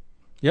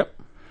 Yep.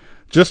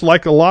 Just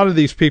like a lot of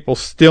these people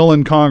still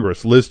in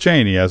Congress. Liz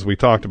Cheney, as we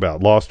talked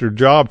about, lost her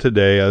job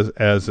today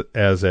as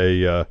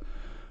a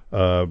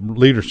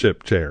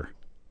leadership chair,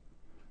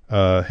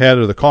 head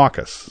of the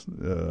caucus,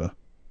 the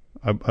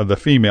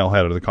female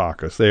head of the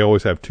caucus. They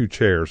always have two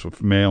chairs, a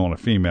male and a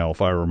female,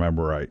 if I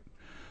remember right.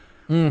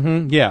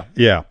 Mm-hmm. Yeah.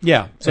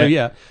 Yeah.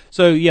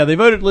 So they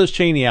voted Liz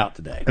Cheney out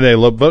today.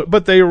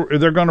 But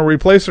they're going to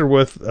replace her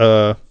with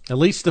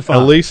Elise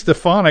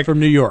Stefanik from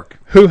New York,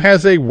 who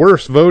has a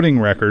worse voting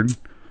record.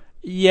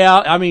 Yeah,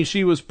 I mean,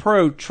 she was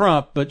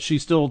pro-Trump, but she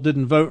still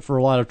didn't vote for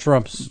a lot of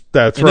Trump's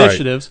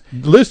initiatives.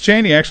 Right. Liz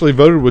Cheney actually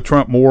voted with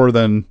Trump more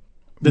than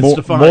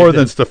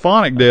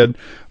Stefanik did.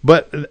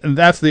 But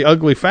that's the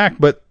ugly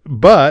fact.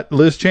 But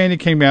Liz Cheney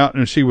came out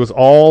and she was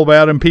all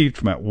about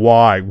impeachment.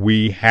 Why?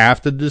 We have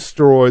to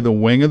destroy the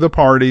wing of the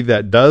party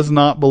that does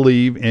not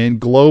believe in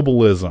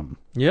globalism.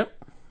 Yep.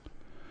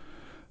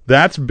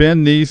 That's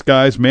been these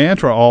guys'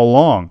 mantra all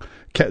along.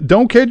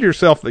 Don't kid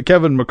yourself that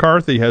Kevin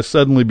McCarthy has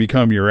suddenly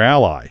become your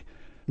ally.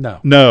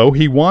 No,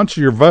 he wants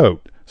your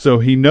vote. So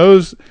he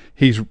knows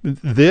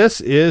this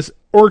is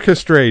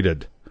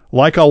orchestrated.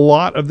 Like a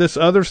lot of this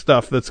other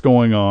stuff that's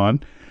going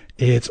on,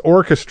 it's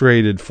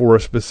orchestrated for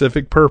a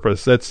specific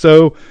purpose. That's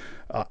so,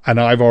 and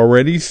I've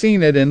already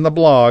seen it in the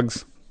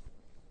blogs.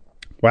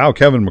 Wow,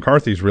 Kevin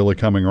McCarthy's really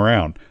coming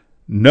around.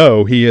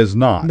 No, he is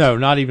not. No,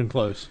 not even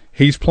close.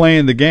 He's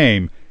playing the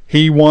game.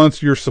 He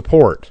wants your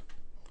support.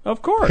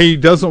 Of course. He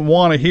doesn't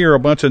want to hear a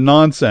bunch of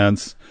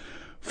nonsense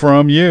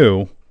from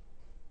you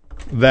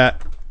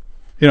that,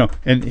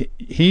 and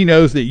he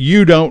knows that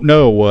you don't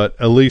know what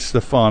Elise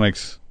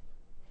Stefanik's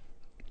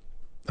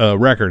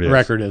record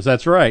is.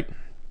 That's right.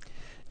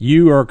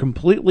 You are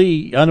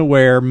completely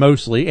unaware,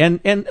 mostly,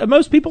 and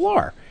most people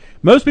are.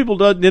 Most people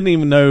didn't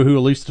even know who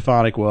Elise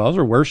Stefanik was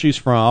or where she's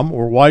from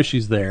or why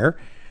she's there.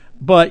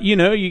 But,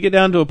 you get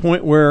down to a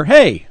point where,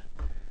 hey,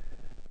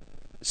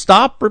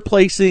 stop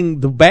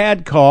replacing the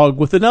bad cog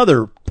with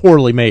another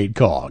poorly made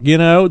cog.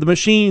 The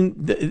machine,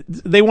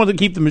 they want to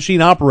keep the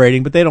machine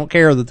operating, but they don't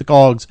care that the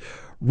cogs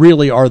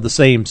really are the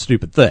same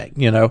stupid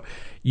thing.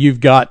 You've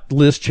got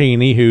Liz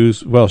Cheney,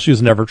 she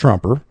was never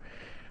Trumper.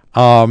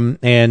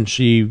 And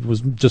she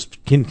was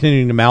just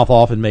continuing to mouth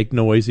off and make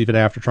noise even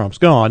after Trump's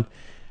gone.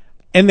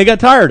 And they got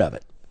tired of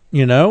it,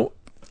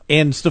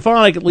 And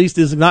Stefanik at least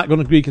is not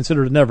going to be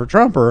considered a never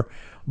Trumper,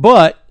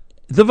 but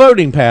the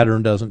voting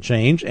pattern doesn't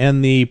change,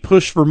 and the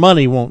push for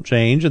money won't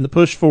change, and the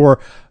push for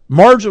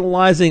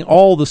marginalizing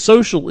all the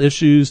social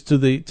issues to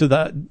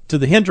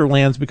the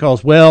hinterlands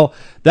because,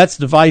 that's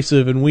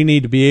divisive and we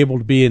need to be able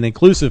to be an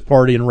inclusive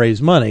party and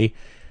raise money.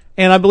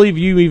 And I believe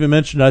you even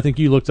mentioned, I think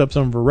you looked up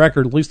some of her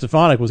record, at least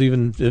Stefanik was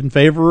even in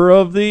favor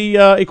of the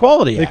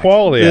Equality Act.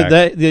 Equality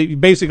Act.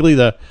 Basically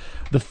the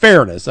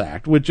Fairness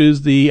Act, which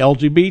is the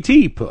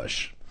LGBT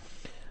push.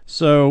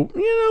 So,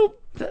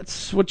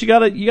 that's what you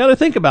gotta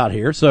think about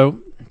here. So,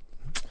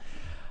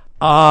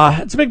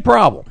 it's a big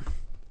problem.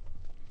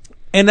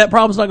 And that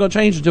problem's not going to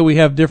change until we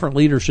have different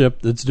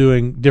leadership that's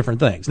doing different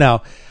things.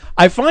 Now,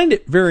 I find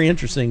it very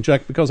interesting,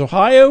 Chuck, because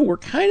Ohio, we're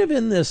kind of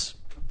in this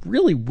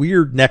really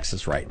weird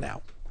nexus right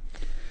now.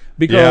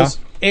 Because,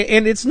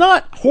 and it's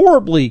not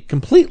horribly,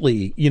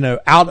 completely,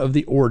 out of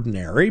the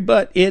ordinary,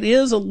 but it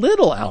is a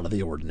little out of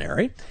the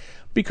ordinary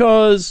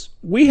because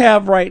we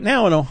have right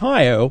now in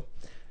Ohio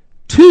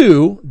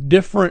 2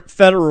 different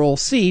federal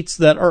seats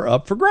that are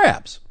up for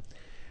grabs.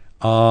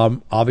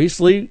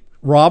 Obviously,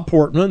 Rob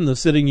Portman, the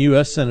sitting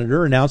U.S.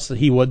 Senator, announced that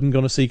he wasn't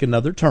going to seek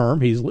another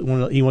term. He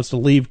wants to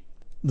leave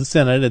the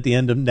Senate at the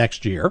end of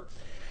next year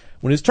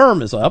when his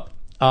term is up.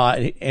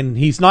 And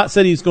he's not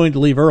said he's going to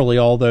leave early,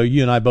 although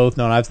you and I both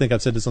know, and I think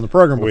I've said this on the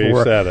program before.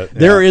 We said it. Yeah.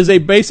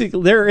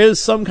 There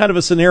is some kind of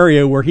a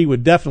scenario where he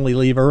would definitely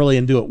leave early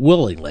and do it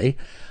willingly.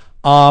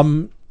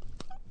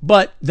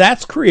 But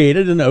that's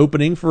created an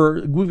opening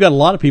we've got a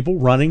lot of people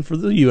running for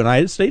the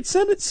United States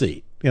Senate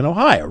seat in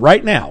Ohio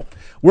right now.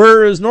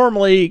 Whereas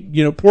normally,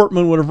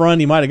 Portman would have run,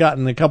 he might have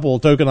gotten a couple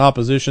of token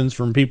oppositions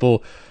from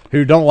people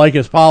who don't like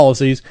his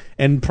policies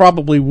and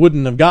probably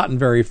wouldn't have gotten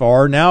very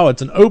far. Now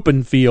it's an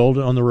open field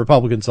on the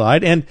Republican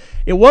side, and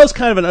it was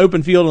kind of an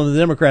open field on the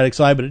Democratic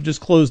side, but it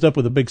just closed up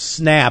with a big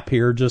snap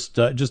here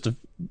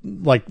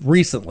like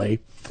recently.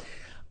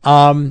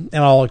 And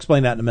I'll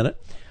explain that in a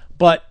minute.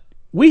 But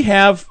we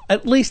have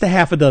at least a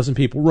half a dozen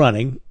people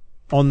running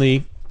on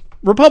the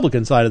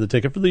Republican side of the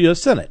ticket for the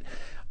U.S. Senate.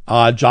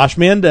 Josh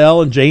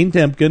Mandel and Jane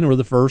Temkin were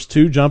the first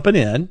 2 jumping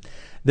in.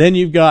 Then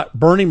you've got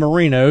Bernie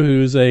Moreno,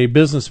 who's a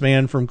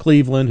businessman from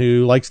Cleveland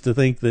who likes to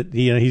think that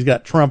he's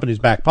got Trump in his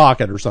back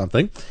pocket or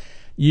something.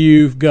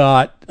 You've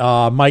got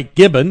Mike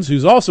Gibbons,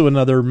 who's also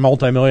another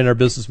multimillionaire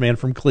businessman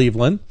from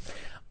Cleveland.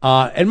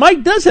 And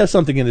Mike does have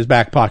something in his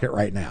back pocket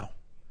right now.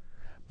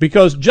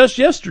 Because just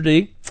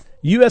yesterday,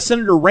 U.S.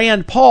 Senator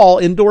Rand Paul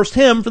endorsed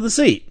him for the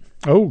seat.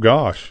 Oh,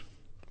 gosh.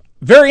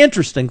 Very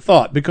interesting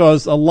thought,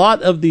 because a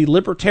lot of the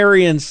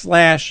libertarian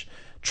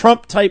 /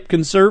 Trump-type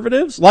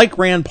conservatives like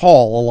Rand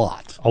Paul a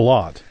lot. A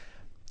lot.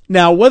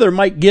 Now, whether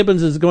Mike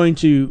Gibbons is going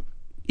to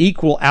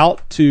equal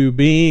out to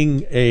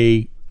being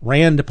a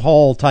Rand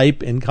Paul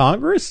type in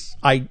Congress,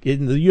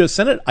 in the U.S.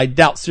 Senate, I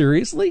doubt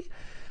seriously,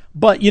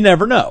 but you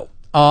never know.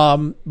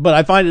 But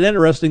I find it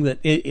interesting that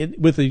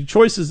with the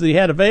choices that he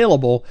had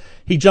available,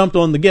 he jumped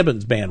on the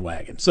Gibbons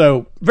bandwagon.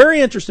 So, very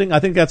interesting. I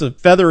think that's a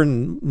feather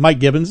in Mike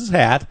Gibbons'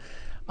 hat.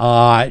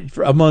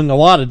 Among a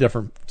lot of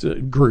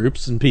different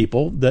groups and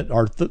people that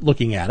are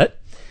looking at it.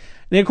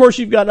 And of course,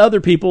 you've got other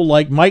people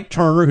like Mike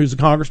Turner, who's a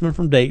congressman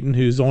from Dayton,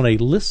 who's on a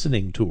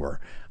listening tour.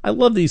 I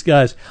love these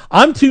guys.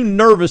 I'm too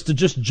nervous to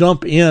just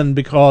jump in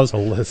because,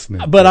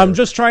 but I'm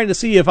just trying to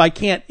see if I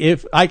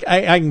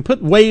can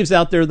put waves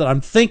out there that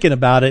I'm thinking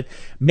about it.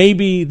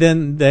 Maybe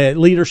then the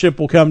leadership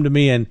will come to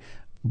me and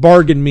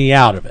bargain me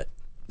out of it,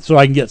 so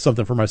I can get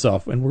something for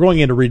myself. And we're going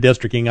into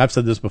redistricting. I've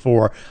said this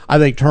before. I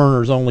think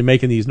Turner's only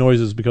making these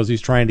noises because he's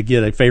trying to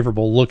get a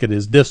favorable look at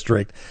his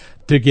district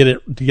to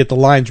get the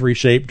lines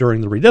reshaped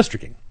during the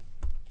redistricting.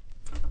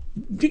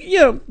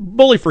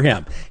 Bully for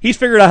him. He's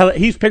figuring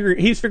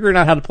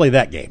out how to play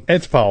that game.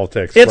 It's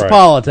politics. It's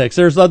politics.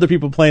 There's other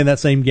people playing that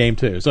same game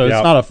too. So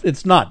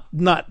it's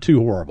not too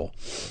horrible.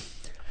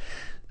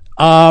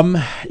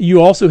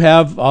 You also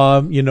have,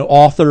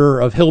 author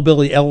of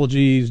Hillbilly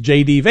Elegies,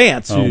 J.D.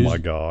 Vance, who's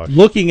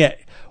looking at,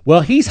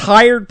 he's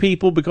hired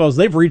people because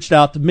they've reached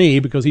out to me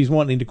because he's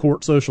wanting to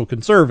court social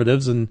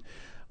conservatives. And,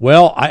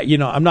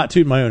 I'm not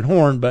tooting my own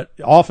horn, but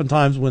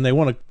oftentimes when they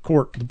want to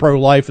court the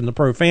pro-life and the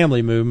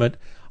pro-family movement,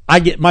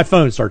 my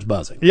phone starts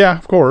buzzing. Yeah,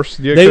 of course.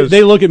 Yeah,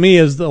 they look at me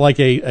as like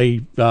a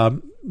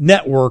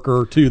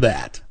networker to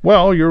that.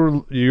 Well,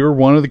 you're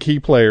one of the key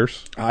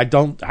players. I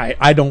don't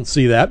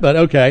see that, but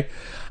okay.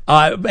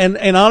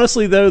 And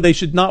honestly, though, they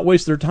should not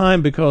waste their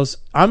time because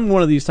I'm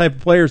one of these type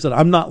of players that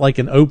I'm not like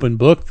an open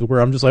book where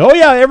I'm just like, oh,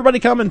 yeah,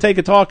 everybody come and take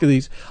a talk of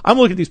these. I'm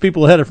looking at these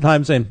people ahead of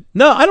time saying,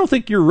 no, I don't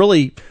think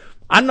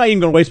I'm not even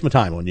going to waste my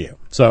time on you.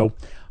 So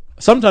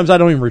sometimes I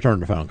don't even return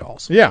the phone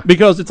calls. Yeah.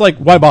 Because it's like,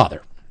 why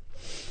bother?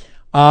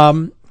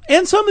 And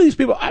some of these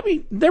people,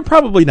 they're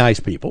probably nice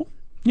people.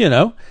 You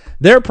know,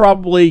 they're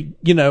probably,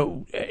 you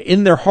know,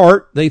 in their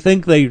heart, they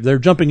think they're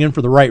jumping in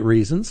for the right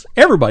reasons.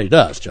 Everybody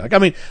does, Chuck. I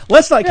mean,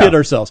 let's not kid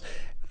ourselves.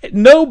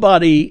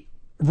 Nobody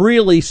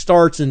really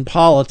starts in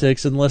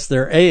politics unless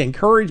they're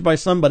encouraged by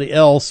somebody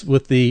else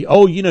with the,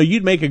 oh, you know,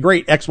 you'd make a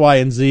great X, Y,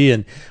 and Z,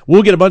 and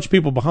we'll get a bunch of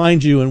people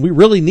behind you, and we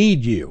really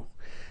need you.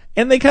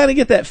 And they kind of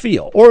get that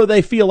feel, or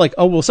they feel like,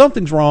 oh, well,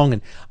 something's wrong,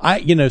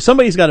 and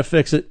somebody's got to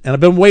fix it, and I've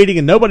been waiting,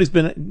 and nobody's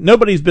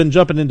been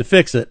jumping in to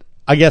fix it.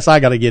 I guess I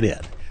got to get in.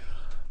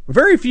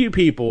 Very few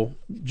people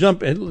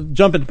jump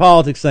into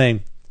politics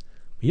saying,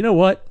 you know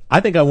what? I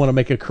think I want to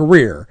make a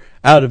career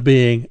out of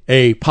being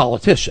a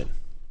politician.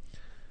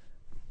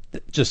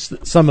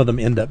 Just some of them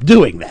end up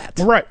doing that.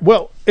 Right.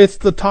 Well, it's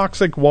the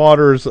toxic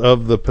waters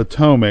of the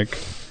Potomac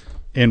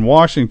in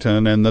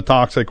Washington and the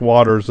toxic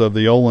waters of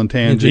the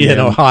Olentangy in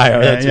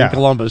Ohio. That's in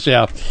Columbus,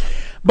 yeah.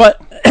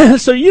 But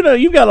so, you know,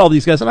 you've got all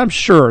these guys, and I'm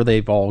sure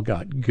they've all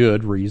got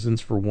good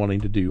reasons for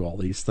wanting to do all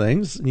these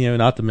things, you know,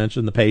 not to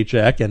mention the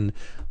paycheck and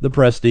the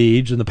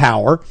prestige and the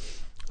power,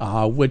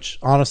 which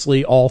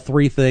honestly, all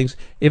three things,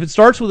 if it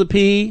starts with a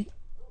P,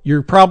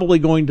 you're probably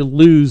going to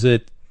lose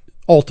it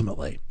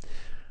ultimately.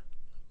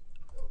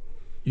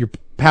 Your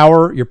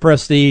power, your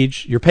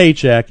prestige, your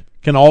paycheck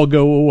can all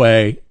go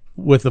away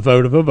with the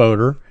vote of a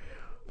voter.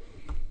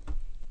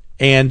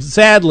 And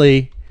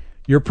sadly,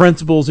 your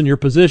principles and your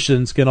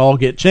positions can all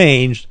get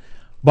changed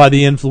by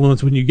the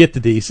influence when you get to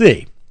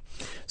D.C.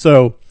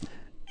 So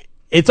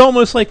it's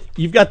almost like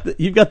you've got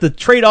the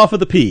trade-off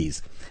of the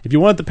P's. If you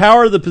want the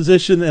power of the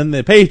position and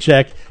the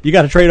paycheck, you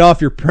got to trade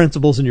off your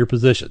principles and your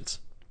positions.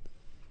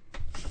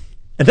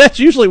 And that's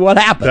usually what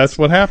happens. That's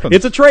what happens.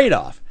 It's a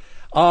trade-off.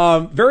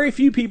 Very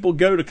few people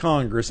go to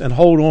Congress and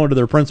hold on to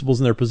their principles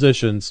and their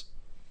positions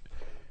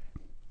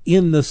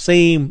in the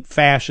same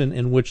fashion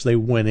in which they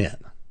went in.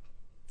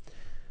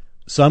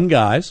 Some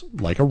guys,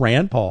 like a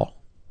Rand Paul,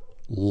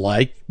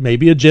 like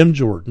maybe a Jim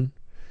Jordan,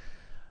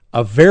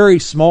 a very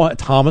small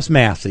Thomas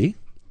Massey,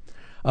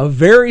 a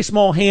very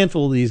small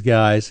handful of these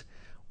guys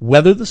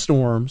weather the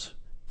storms,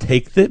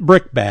 take the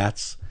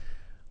brickbats,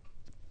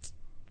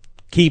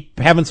 keep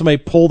having somebody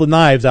pull the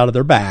knives out of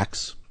their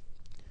backs,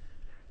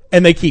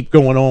 and they keep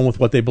going on with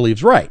what they believe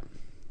is right.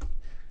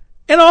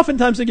 And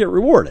oftentimes they get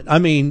rewarded. I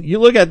mean, you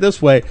look at it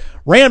this way,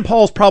 Rand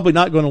Paul's probably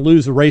not going to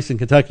lose a race in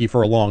Kentucky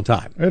for a long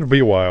time. It'll be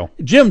a while.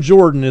 Jim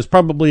Jordan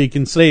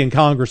can stay in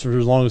Congress for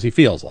as long as he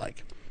feels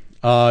like.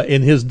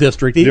 In his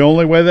district. The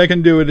only way they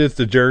can do it is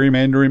to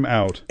gerrymander him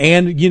out.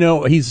 And, you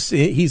know, he's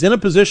in a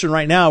position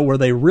right now where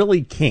they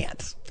really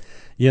can't,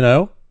 you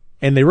know,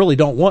 and they really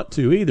don't want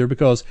to either,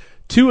 because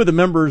two of the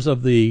members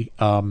of the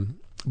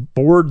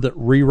board that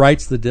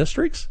rewrites the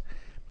districts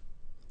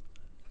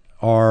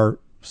are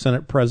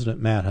Senate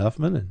President Matt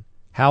Huffman and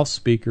House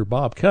Speaker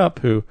Bob Cupp,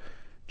 who,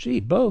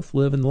 both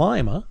live in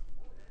Lima,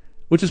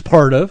 which is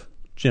part of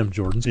Jim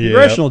Jordan's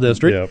congressional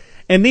district. Yep.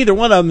 And neither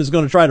one of them is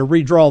going to try to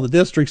redraw the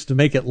districts to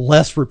make it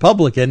less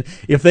Republican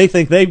if they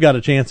think they've got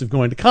a chance of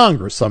going to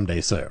Congress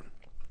someday soon.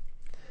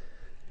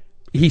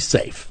 He's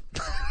safe.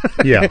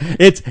 Yeah.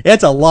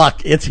 It's a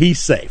luck.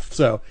 He's safe.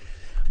 So,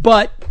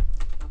 but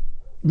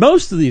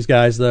most of these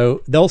guys,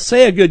 though, they'll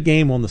say a good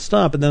game on the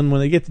stump, and then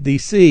when they get to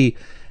D.C.,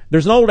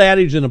 there's an old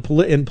adage in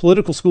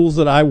political schools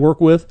that I work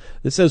with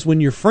that says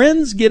when your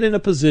friends get in a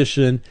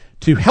position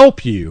to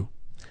help you,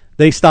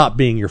 they stop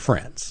being your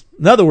friends.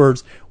 In other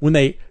words, when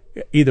they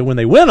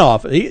win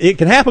office, it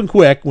can happen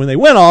quick. When they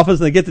win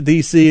office and they get to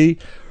D.C.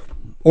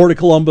 or to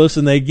Columbus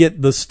and they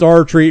get the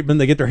star treatment,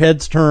 they get their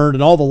heads turned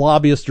and all the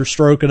lobbyists are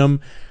stroking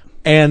them,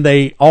 and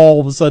they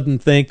all of a sudden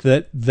think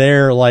that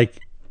they're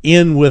like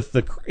in with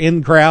the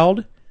in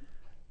crowd,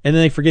 and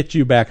then they forget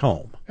you back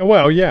home.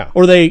 Well, yeah.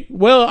 Or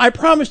I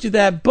promised you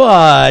that,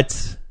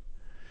 but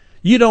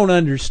you don't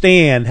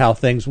understand how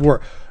things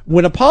work.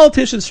 When a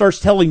politician starts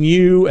telling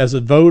you as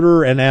a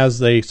voter and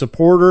as a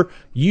supporter,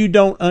 you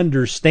don't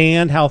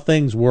understand how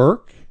things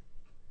work,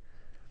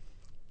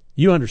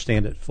 you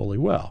understand it fully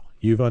well.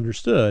 You've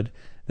understood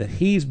that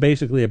he's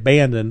basically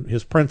abandoned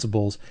his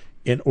principles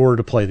in order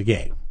to play the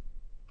game.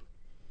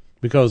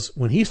 Because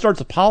when he starts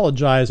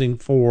apologizing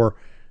for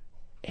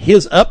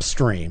his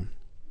upstream,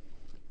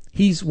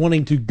 he's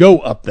wanting to go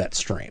up that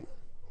stream.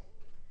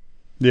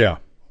 Yeah.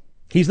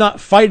 He's not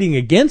fighting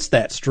against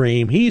that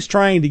stream. He's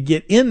trying to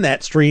get in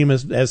that stream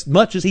as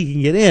much as he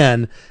can get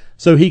in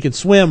so he can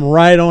swim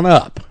right on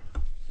up.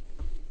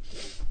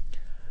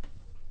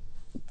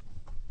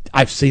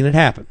 I've seen it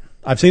happen.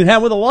 I've seen it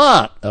happen with a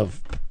lot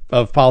of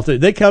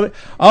politicians. They come,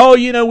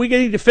 we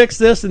need to fix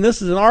this, and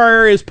this is in our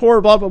area is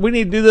poor, blah, blah, we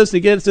need to do this, and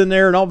it gets in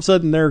there, and all of a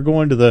sudden they're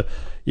going to the,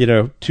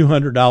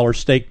 $200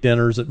 steak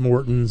dinners at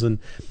Morton's, and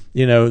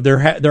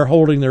they're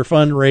holding their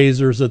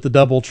fundraisers at the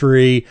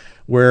DoubleTree,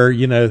 where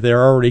they've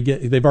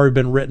already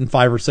been written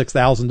 $5,000 or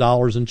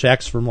 $6,000 in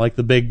checks from like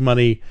the big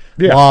money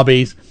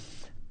lobbies,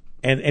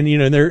 and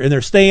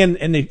they're staying,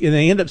 and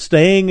they end up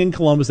staying in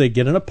Columbus. They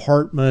get an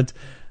apartment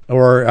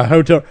or a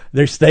hotel.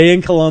 They stay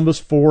in Columbus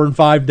 4 and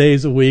 5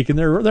 days a week, and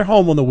they're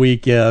home on the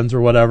weekends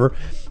or whatever,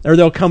 or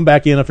they'll come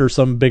back in if there's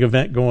some big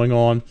event going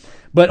on.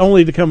 but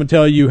only to come and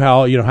tell you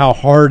how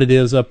hard it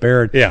is up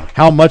there, and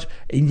how much.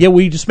 Yeah,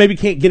 we just maybe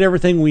can't get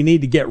everything we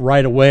need to get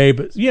right away,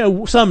 but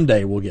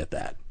someday we'll get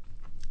that.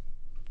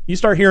 You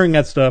start hearing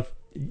that stuff,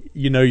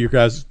 your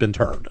guys has been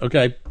turned.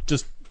 Okay,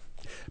 just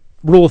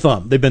rule of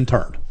thumb, they've been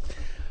turned,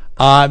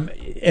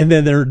 and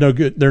then they're no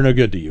good. They're no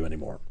good to you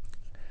anymore.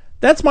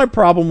 That's my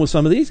problem with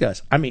some of these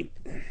guys. I mean,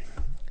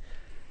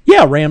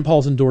 yeah, Rand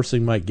Paul's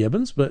endorsing Mike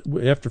Gibbons, but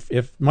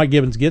if Mike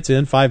Gibbons gets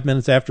in 5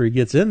 minutes after he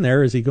gets in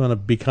there, is he going to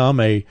become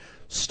a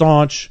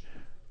staunch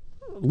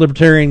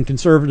libertarian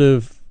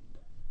conservative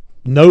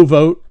no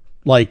vote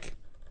like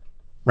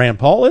Rand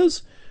Paul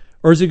is?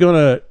 Or is he going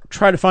to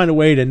try to find a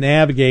way to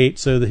navigate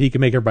so that he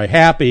can make everybody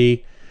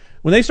happy?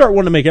 When they start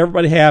wanting to make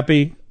everybody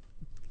happy,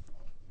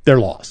 they're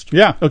lost.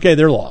 Yeah. Okay,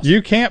 they're lost.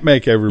 You can't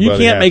make everybody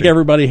happy. You can't make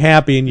everybody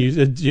happy, and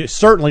you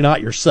certainly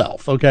not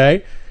yourself,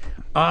 okay?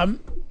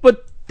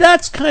 But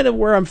that's kind of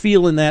where I'm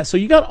feeling that. So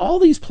you got all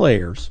these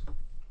players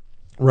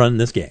running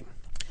this game.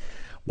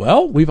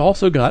 Well, we've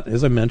also got,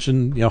 as I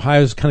mentioned,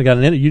 Ohio's kind of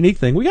got a unique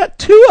thing. We got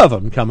two of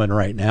them coming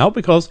right now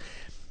because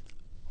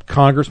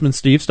Congressman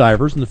Steve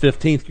Stivers in the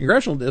 15th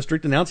Congressional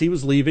District announced he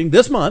was leaving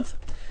this month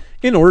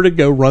in order to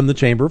go run the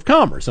Chamber of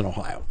Commerce in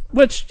Ohio.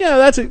 Which,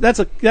 that's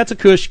a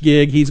cush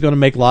gig. He's going to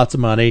make lots of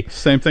money.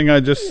 Same thing I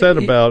just said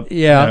about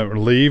you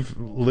leave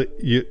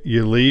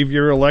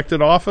your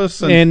elected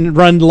office and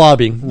run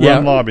lobbying.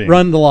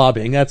 Run the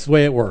lobbying. That's the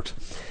way it works.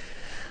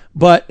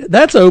 But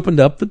that's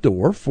opened up the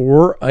door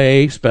for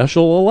a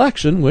special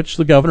election, which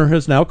the governor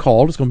has now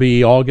called. It's going to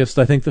be August,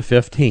 I think, the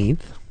 15th,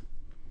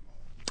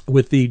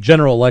 with the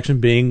general election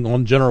being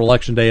on General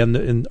Election Day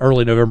in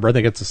early November. I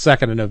think it's the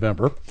 2nd of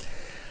November.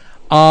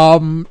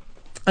 And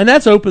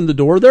that's opened the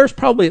door. There's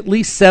probably at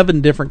least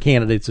 7 different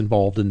candidates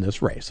involved in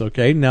this race.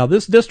 Okay, now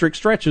this district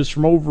stretches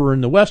from over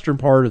in the western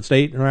part of the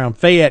state, around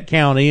Fayette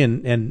County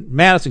and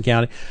Madison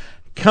County,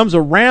 comes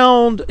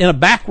around in a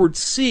backward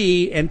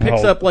C and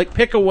picks up like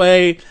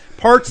Pickaway,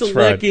 parts of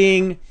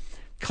Licking,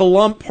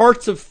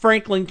 parts of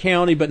Franklin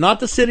County, but not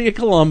the city of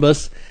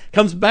Columbus.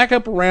 Comes back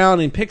up around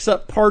and picks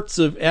up parts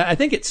of, I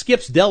think it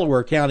skips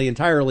Delaware County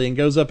entirely and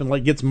goes up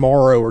and gets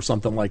Morrow or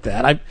something like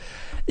that.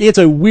 It's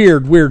a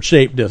weird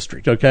shaped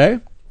district, okay?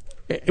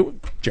 It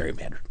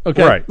gerrymandered.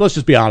 Okay, right. Let's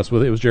just be honest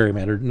with it. It was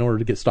gerrymandered in order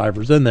to get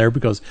Stivers in there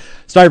because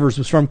Stivers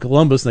was from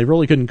Columbus, and they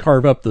really couldn't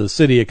carve up the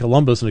city of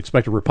Columbus and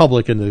expect a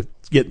Republican to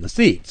get in the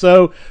seat.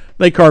 So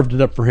they carved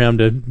it up for him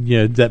to,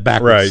 that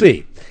backward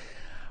seat.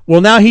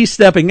 Well, now he's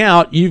stepping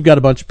out. You've got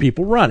a bunch of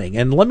people running.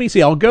 And let me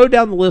see. I'll go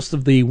down the list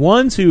of the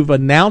ones who've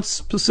announced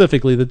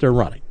specifically that they're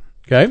running.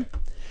 Okay?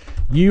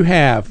 You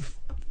have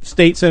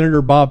State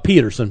Senator Bob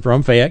Peterson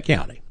from Fayette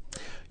County.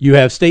 You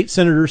have State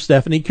Senator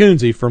Stephanie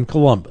Coonsey from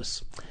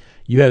Columbus.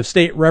 You have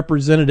State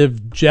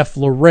Representative Jeff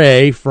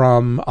LaRae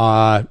from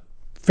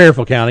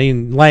Fairfield County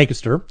in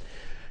Lancaster.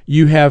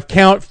 You have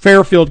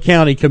Fairfield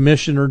County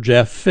Commissioner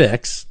Jeff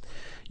Fix.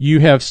 You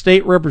have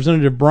State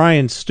Representative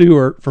Brian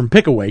Stewart from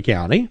Pickaway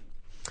County.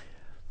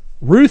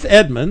 Ruth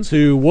Edmonds,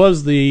 who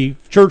was the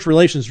church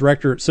relations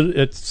director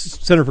at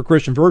Center for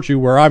Christian Virtue,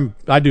 where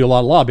I do a lot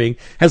of lobbying,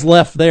 has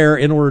left there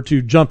in order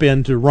to jump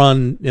in to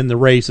run in the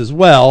race as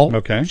well.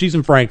 Okay. She's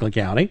in Franklin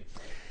County.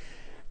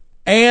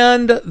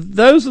 And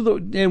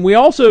and we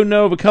also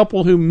know of a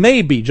couple who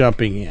may be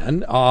jumping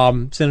in.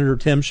 Senator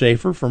Tim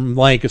Schaefer from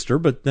Lancaster,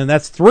 but then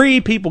that's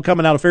 3 people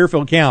coming out of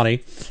Fairfield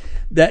County.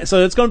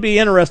 So it's going to be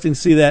interesting to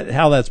see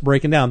how that's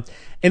breaking down.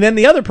 And then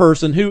the other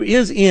person who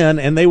is in,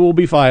 and they will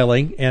be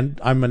filing, and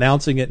I'm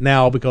announcing it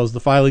now because the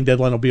filing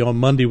deadline will be on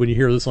Monday when you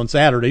hear this on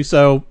Saturday,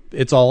 so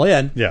it's all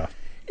in. Yeah.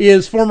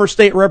 Is former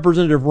State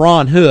Representative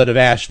Ron Hood of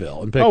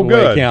Asheville in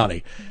Pickaway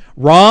County.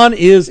 Ron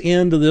is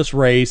into this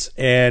race,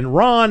 and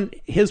Ron,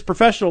 his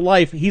professional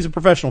life, he's a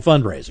professional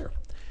fundraiser.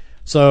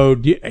 So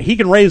he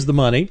can raise the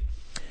money.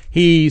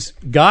 He's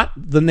got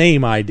the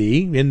name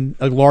ID in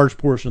a large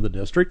portion of the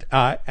district.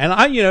 And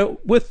I'm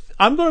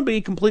going to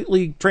be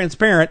completely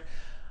transparent.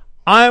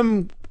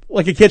 I'm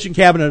like a kitchen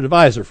cabinet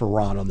advisor for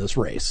Ron on this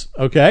race.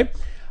 Okay.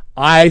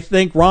 I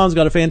think Ron's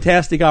got a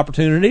fantastic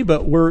opportunity,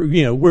 but we're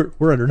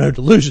under no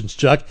delusions,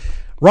 Chuck.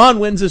 Ron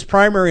wins his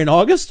primary in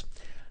August.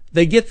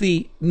 They get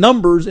the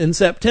numbers in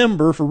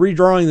September for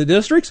redrawing the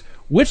districts.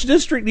 Which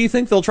district do you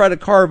think they'll try to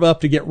carve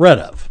up to get rid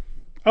of?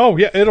 Oh,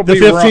 yeah, it'll be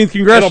the 15th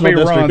Congressional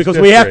District, because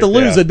we have to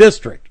lose a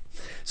district.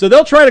 So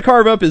they'll try to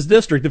carve up his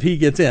district if he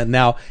gets in.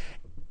 Now,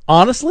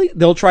 honestly,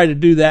 they'll try to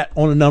do that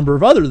on a number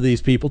of other of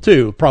these people,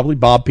 too. Probably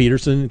Bob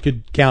Peterson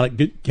could count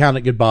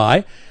it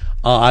goodbye.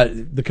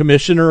 The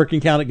commissioner can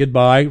count it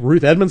goodbye.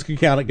 Ruth Edmonds can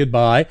count it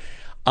goodbye.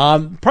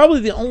 Probably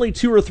the only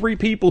 2 or 3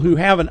 people who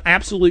have an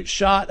absolute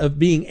shot of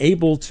being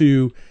able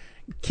to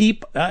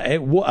keep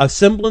a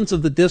semblance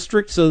of the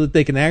district so that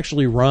they can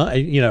actually run,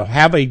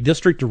 have a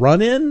district to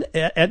run in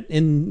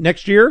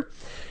next year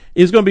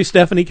is going to be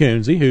Stephanie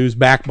Coonsey, who's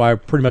backed by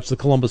pretty much the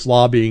Columbus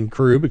lobbying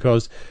crew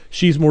because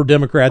she's more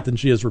Democrat than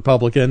she is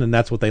Republican, and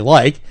that's what they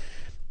like.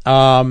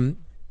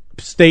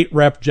 State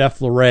Rep Jeff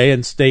LaRae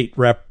and State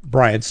Rep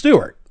Brian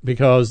Stewart,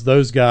 because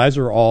those guys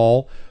are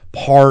all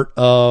part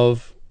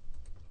of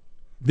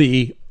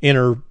the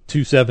inner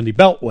 270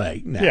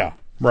 Beltway now. Yeah,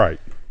 right.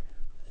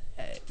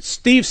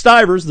 Steve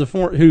Stivers,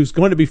 who's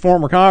going to be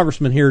former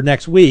congressman here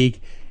next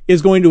week,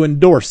 is going to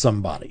endorse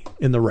somebody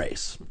in the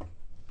race.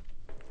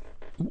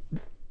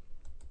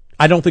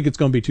 I don't think it's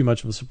going to be too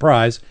much of a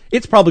surprise.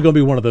 It's probably going to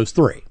be one of those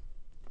three.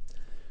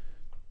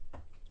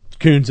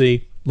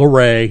 Coonsey,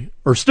 LaRae,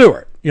 or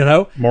Stewart,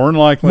 More than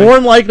likely. More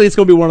than likely it's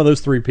going to be one of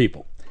those three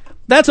people.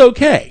 That's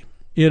okay,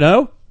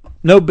 No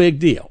big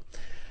deal.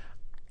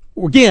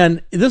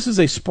 Again, this is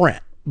a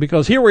sprint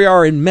because here we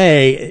are in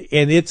May,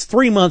 and it's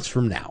 3 months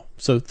from now.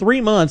 So 3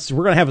 months,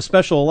 we're going to have a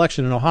special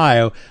election in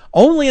Ohio,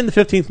 only in the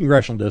 15th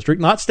Congressional District,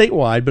 not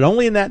statewide, but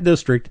only in that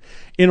district,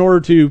 in order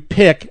to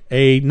pick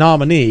a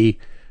nominee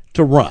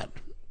to run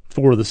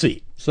for the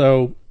seat.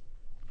 So,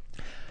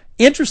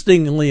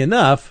 interestingly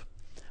enough,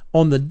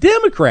 on the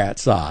Democrat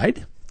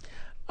side,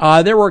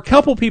 there were a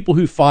couple people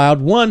who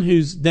filed, one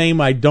whose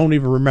name I don't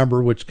even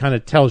remember, which kind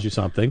of tells you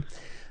something.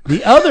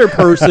 The other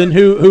person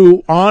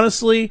who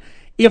honestly,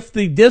 if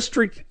the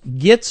district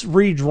gets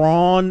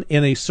redrawn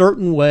in a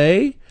certain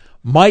way,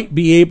 might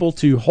be able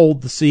to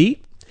hold the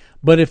seat.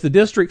 But if the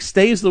district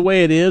stays the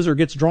way it is or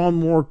gets drawn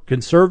more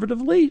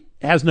conservatively,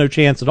 has no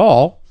chance at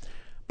all.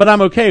 But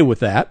I'm okay with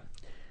that.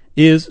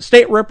 Is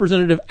State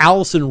Representative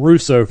Allison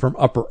Russo from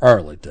Upper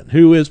Arlington,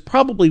 who is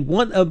probably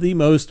one of the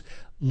most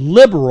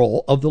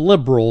liberal of the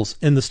liberals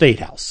in the State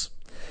House.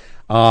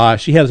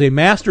 She has a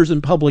master's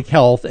in public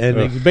health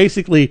and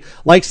basically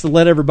likes to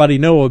let everybody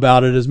know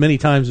about it as many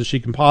times as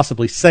she can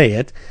possibly say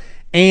it,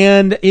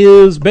 and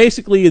is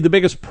basically the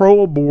biggest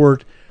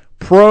pro-abort,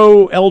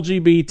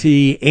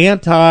 pro-LGBT,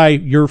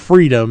 anti-your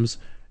freedoms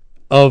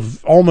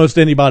of almost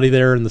anybody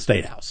there in the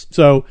State House.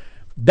 So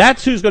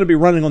that's who's going to be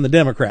running on the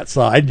Democrat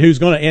side.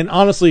 And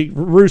honestly,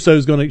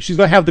 Russo's she's going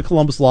to have the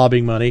Columbus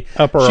lobbying money.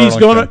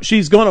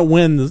 She's going to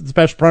win the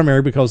special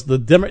primary because the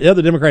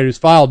other Democrat who's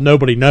filed,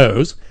 nobody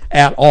knows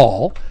at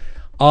all.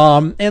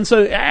 And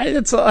so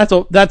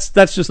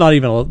that's just not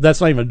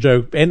even a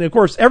joke. And of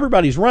course,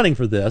 everybody's running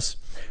for this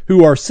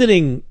who are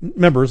sitting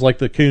members like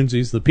the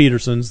Coonseys, the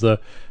Petersons, the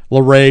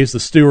LaRaes, the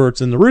Stewarts,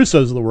 and the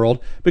Russos of the world,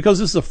 because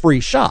this is a free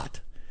shot.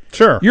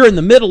 Sure. You're in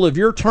the middle of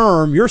your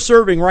term. You're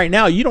serving right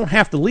now. You don't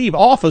have to leave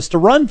office to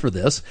run for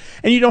this,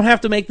 and you don't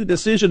have to make the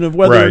decision of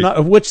whether or not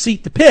of which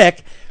seat to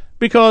pick,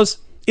 because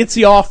it's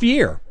the off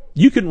year.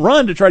 You can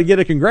run to try to get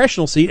a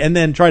congressional seat and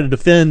then try to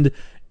defend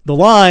the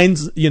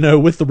lines,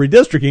 with the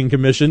redistricting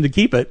commission to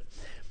keep it.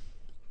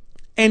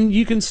 And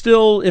you can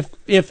still,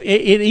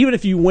 even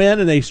if you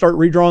win and they start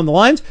redrawing the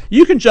lines,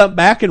 you can jump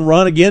back and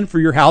run again for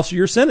your House or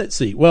your Senate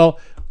seat. Well,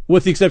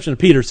 with the exception of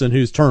Peterson,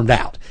 who's termed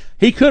out.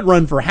 He could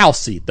run for a House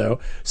seat, though.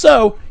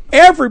 So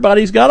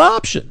everybody's got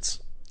options.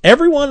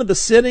 Every one of the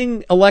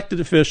sitting elected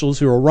officials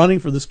who are running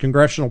for this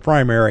congressional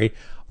primary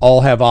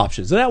all have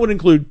options. And that would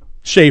include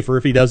Schaefer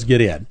if he does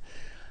get in.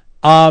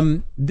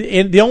 And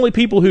the only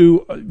people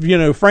who,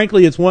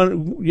 frankly,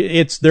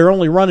 they're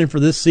only running for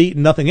this seat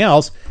and nothing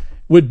else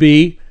would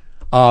be,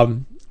 I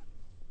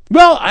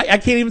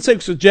can't even say,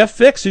 so Jeff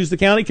Fix, who's the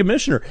county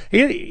commissioner.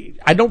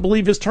 I don't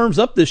believe his term's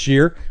up this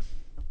year.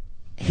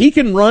 He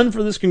can run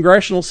for this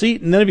congressional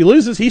seat, and then if he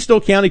loses, he's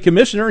still county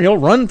commissioner, and he'll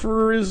run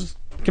for his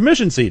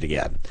commission seat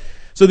again.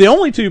 So the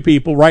only two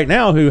people right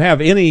now who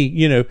have any,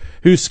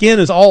 whose skin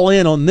is all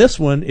in on this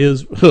one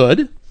is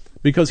Hood,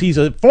 because he's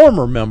a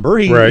former member.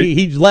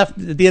 He left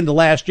at the end of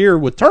last year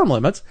with term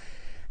limits,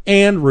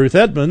 and Ruth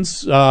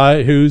Edmonds,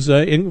 who's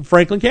in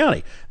Franklin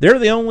County. They're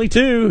the only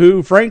two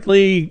who,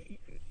 frankly,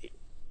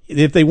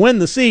 if they win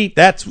the seat,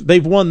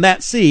 they've won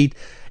that seat.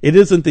 It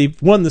isn't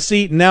they've won the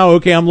seat, and now,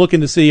 I'm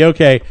looking to see,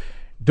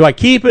 do I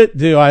keep it?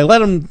 Do I let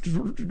them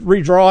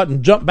redraw it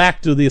and jump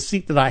back to the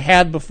seat that I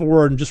had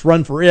before and just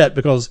run for it?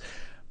 Because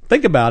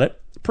think about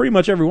it, pretty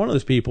much every one of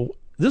those people,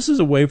 this is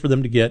a way for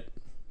them to get,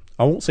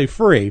 I won't say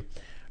free,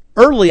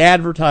 early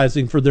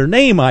advertising for their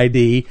name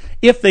ID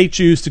if they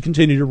choose to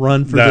continue to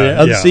run for the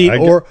other seat,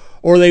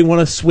 or they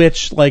want to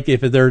switch, like if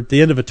they're at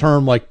the end of a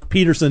term like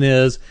Peterson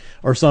is,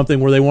 or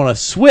something where they want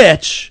to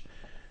switch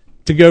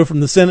to go from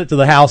the Senate to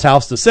the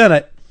House to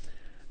Senate.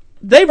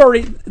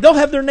 They'll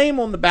have their name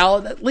on the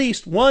ballot at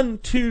least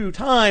 1-2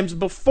 times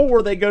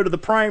before they go to the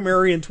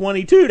primary in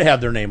 22 to have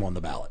their name on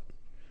the ballot.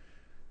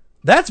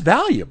 That's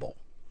valuable.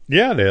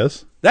 Yeah, it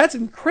is. That's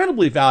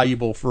incredibly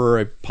valuable for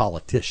a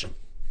politician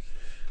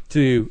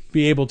to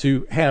be able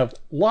to have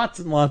lots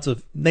and lots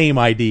of name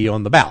ID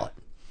on the ballot.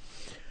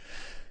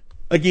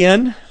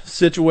 Again,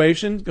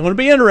 situation going to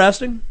be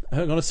interesting.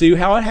 I'm going to see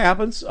how it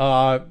happens.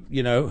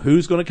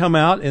 Who's going to come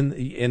out in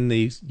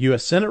the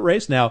U.S. Senate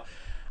race now.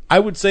 I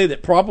would say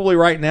that probably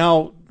right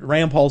now,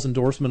 Rand Paul's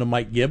endorsement of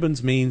Mike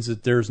Gibbons means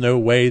that there's no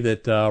way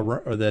that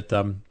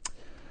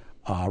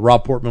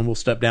Rob Portman will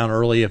step down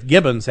early if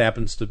Gibbons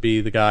happens to be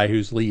the guy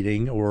who's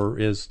leading or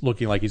is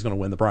looking like he's going to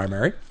win the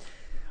primary.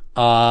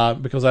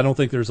 Because I don't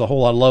think there's a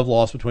whole lot of love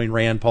lost between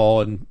Rand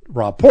Paul and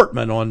Rob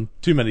Portman on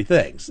too many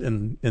things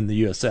in the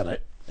U.S.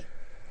 Senate.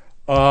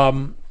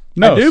 If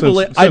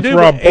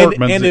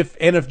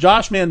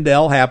Josh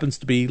Mandel happens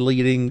to be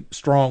leading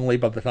strongly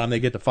by the time they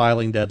get to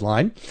filing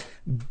deadline,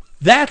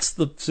 That's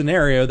the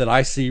scenario that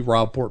I see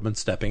Rob Portman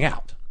stepping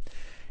out.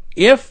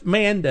 If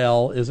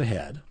Mandel is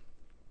ahead,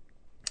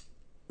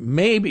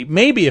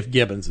 maybe if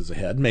Gibbons is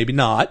ahead, maybe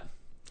not.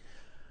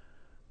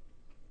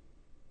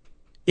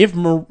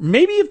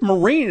 Maybe if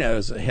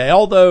Marino's ahead,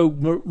 although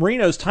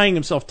Marino's tying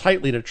himself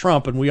tightly to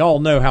Trump, and we all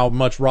know how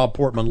much Rob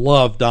Portman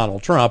loved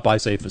Donald Trump, I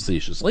say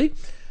facetiously.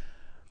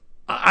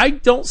 I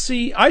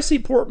see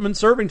Portman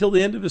serving till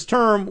the end of his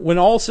term when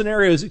all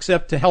scenarios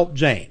except to help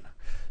Jane.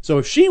 So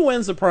if she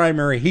wins the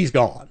primary, he's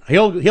gone.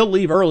 He'll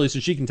leave early so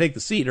she can take the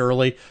seat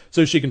early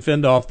so she can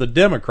fend off the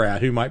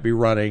Democrat who might be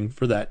running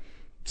for that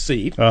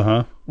seat.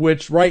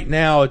 Which right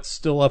now it's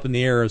still up in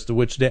the air as to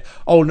which day.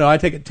 Oh no, I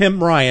take it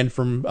Tim Ryan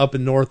from up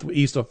in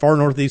far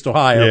northeast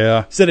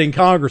Ohio, sitting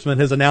congressman,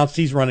 has announced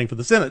he's running for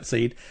the Senate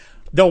seat.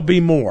 There'll be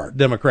more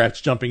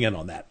Democrats jumping in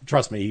on that.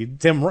 Trust me,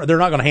 they're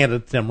not going to hand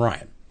it to Tim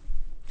Ryan.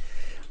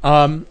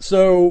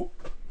 So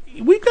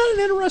we've got an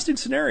interesting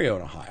scenario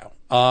in Ohio.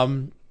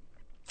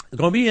 It's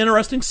going to be an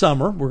interesting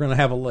summer. We're going to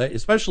have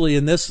especially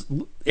in this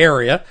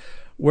area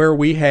where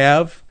we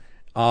have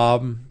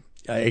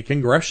a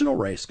congressional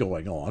race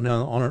going on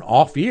an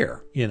off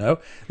year.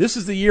 This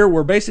is the year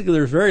where basically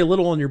there's very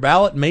little on your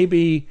ballot.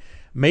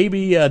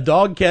 Maybe a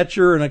dog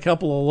catcher and a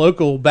couple of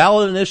local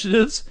ballot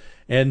initiatives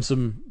and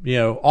some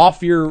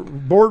off year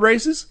board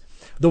races.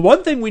 The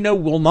one thing we know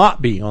will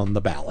not be on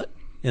the ballot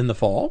in the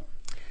fall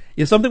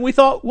is something we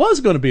thought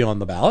was going to be on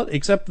the ballot,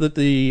 except that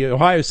the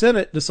Ohio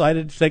Senate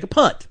decided to take a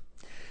punt.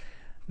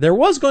 There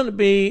was going to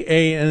be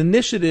an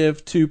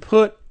initiative to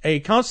put a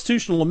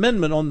constitutional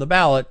amendment on the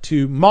ballot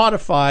to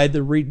modify the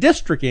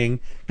redistricting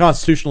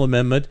constitutional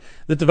amendment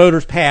that the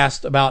voters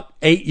passed about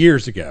 8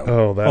 years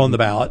ago on the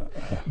ballot.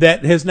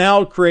 That has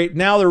now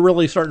they're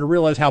really starting to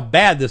realize how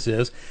bad this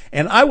is.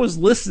 And I was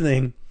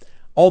listening,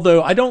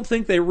 although I don't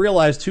think they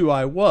realized who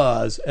I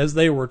was as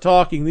they were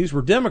talking. These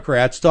were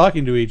Democrats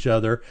talking to each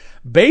other,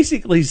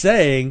 basically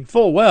saying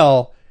full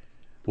well,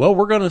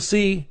 we're going to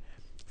see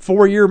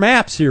 4-year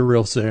maps here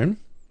real soon.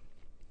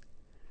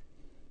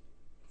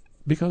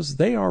 Because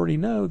they already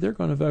know they're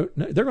going to vote.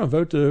 They're going to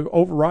vote to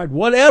override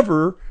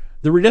whatever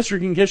the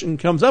redistricting commission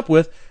comes up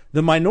with.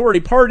 The minority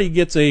party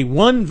gets a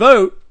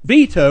 1-vote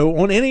veto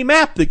on any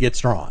map that gets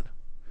drawn.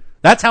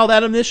 That's how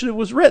that initiative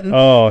was written.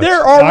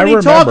 They're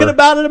already talking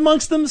about it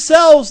amongst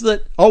themselves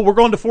that, we're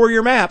going to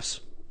 4-year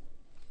maps.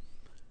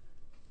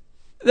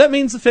 That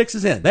means the fix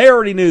is in. They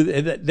already knew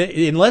that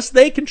unless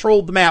they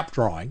controlled the map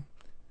drawing,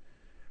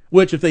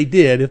 which if they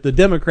did, if the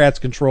Democrats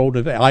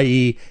controlled,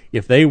 i.e.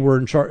 if they were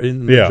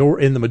in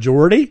the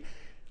majority,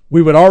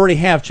 we would already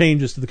have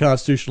changes to the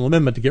constitutional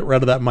amendment to get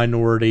rid of that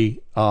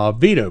minority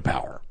veto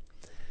power.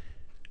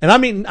 And I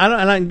mean,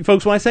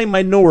 folks, when I say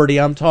minority,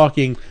 I'm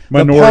talking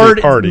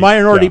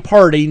minority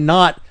party,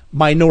 not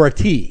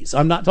minorities.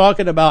 I'm not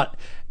talking about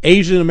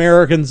Asian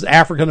Americans,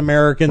 African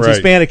Americans,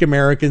 Hispanic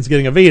Americans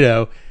getting a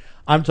veto.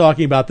 I'm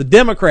talking about the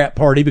Democrat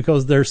Party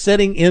because they're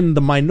sitting in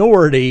the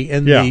minority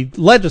in the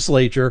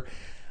legislature,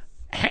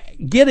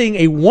 getting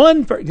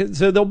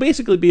so they'll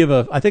basically be of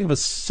a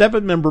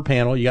 7-member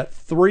panel. You got the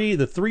 3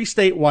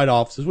 statewide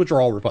offices, which are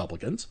all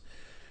Republicans.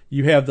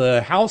 You have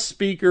the House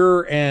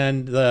Speaker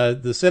and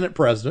the Senate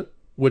President,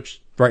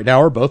 which right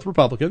now are both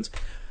Republicans.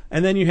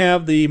 And then you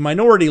have the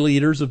minority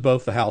leaders of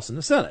both the House and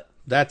the Senate.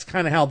 That's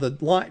kind of how the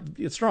line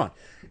gets drawn.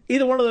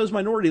 Either one of those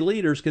minority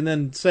leaders can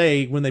then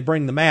say, when they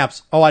bring the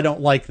maps, I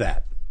don't like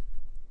that,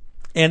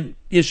 and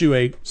issue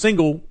a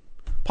single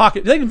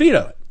pocket. They can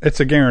veto it. It's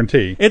a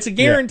guarantee. It's a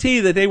guarantee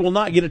that they will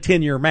not get a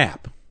 10-year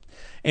map.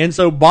 And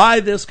so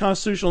by this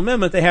constitutional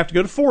amendment, they have to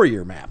go to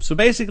 4-year maps. So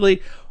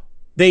basically,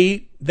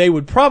 they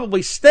would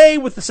probably stay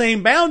with the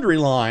same boundary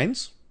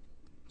lines,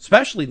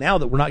 especially now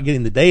that we're not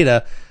getting the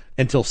data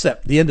until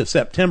the end of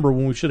September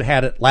when we should have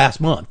had it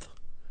last month.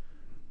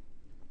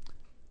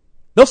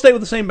 They'll stay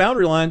with the same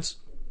boundary lines,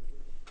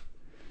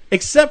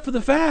 except for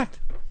the fact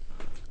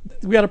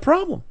that we got a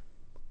problem.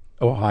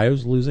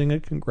 Ohio's losing a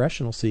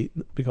congressional seat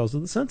because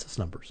of the census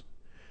numbers.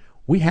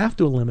 We have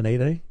to eliminate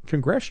a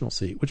congressional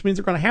seat, which means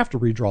they're going to have to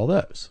redraw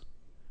those.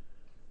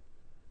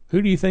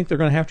 Who do you think they're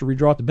going to have to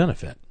redraw to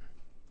benefit?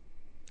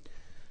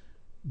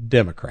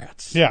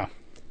 Democrats. Yeah.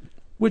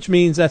 Which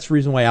means that's the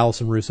reason why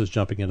Allison Russo's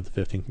jumping into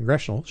the 15th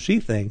congressional. She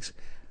thinks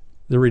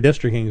the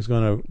redistricting is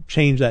going to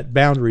change that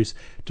boundaries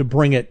to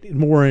bring it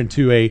more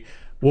into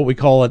what we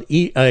call an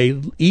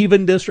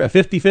even district, a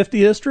 50-50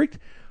 district,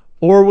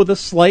 or with a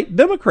slight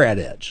Democrat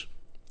edge,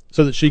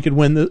 so that she could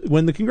win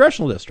the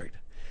congressional district.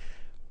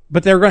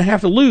 But they're going to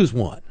have to lose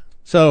one.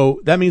 So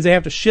that means they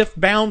have to shift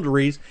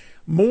boundaries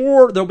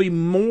more. There'll be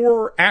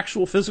more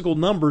actual physical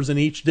numbers in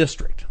each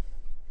district.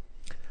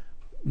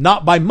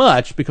 Not by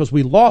much, because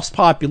we lost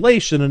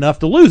population enough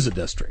to lose a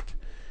district.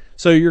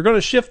 So you're going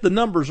to shift the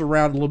numbers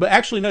around a little bit.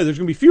 Actually, no, there's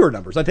going to be fewer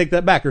numbers. I take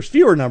that back. There's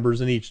fewer numbers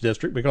in each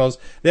district because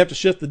they have to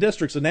shift the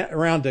districts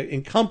around to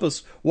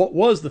encompass what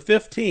was the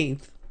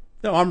 15th.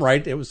 No, I'm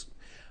right.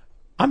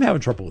 I'm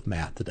having trouble with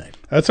math today.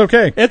 That's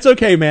okay. It's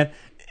okay, man.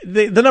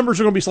 The numbers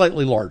are going to be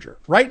slightly larger.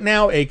 Right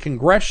now, a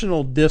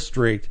congressional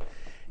district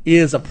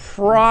is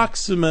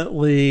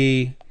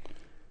approximately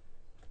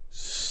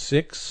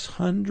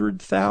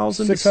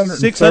 600,000.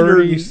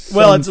 630.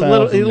 Well, it's a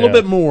little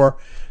bit more.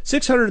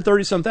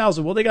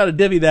 630-some-thousand. Well, they got to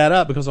divvy that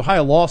up because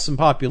Ohio lost some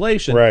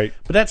population. Right.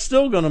 But that's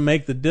still going to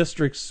make the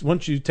districts,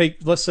 once you take,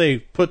 let's say,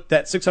 put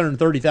that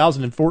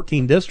 630,000 in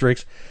 14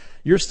 districts,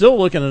 you're still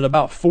looking at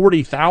about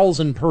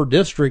 40,000 per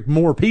district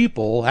more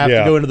people have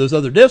to go into those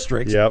other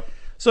districts. Yep.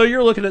 So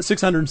you're looking at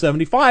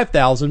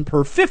 675,000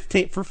 per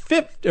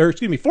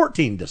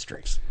 14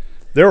 districts.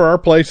 There are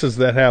places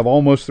that have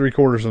almost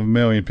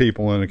 750,000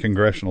 people in a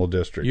congressional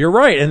district. You're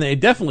right, and they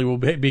definitely will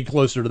be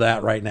closer to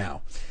that right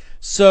now.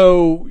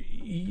 So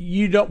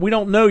we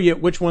don't know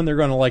yet which one they're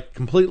going to like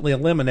completely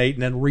eliminate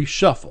and then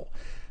reshuffle.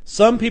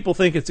 Some people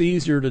think it's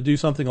easier to do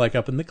something like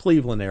up in the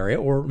Cleveland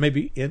area, or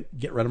maybe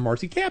get rid of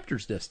Marcy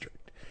Kaptur's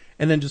district,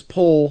 and then just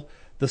pull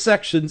the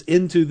sections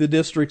into the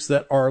districts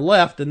that are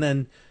left, and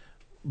then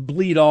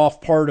bleed off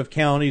part of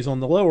counties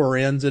on the lower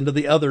ends into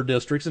the other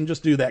districts, and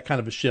just do that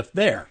kind of a shift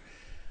there.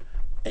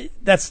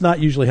 That's not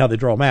usually how they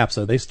draw maps,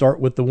 though. They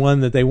start with the one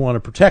that they want to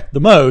protect the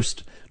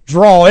most,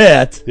 draw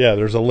it. Yeah,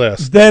 there's a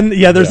list. Then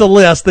there's a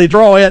list. They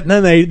draw it, and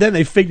then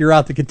they figure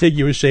out the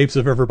contiguous shapes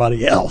of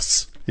everybody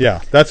else.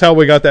 Yeah, that's how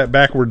we got that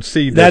backward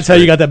C. That's how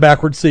you got that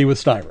backward C with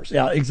Stivers.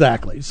 Yeah,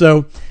 exactly.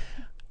 So,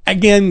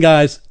 again,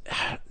 guys,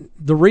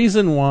 the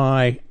reason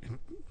why,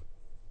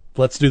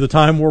 let's do the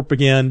time warp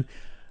again.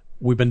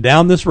 We've been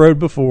down this road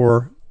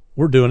before.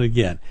 We're doing it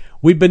again.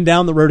 We've been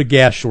down the road of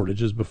gas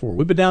shortages before.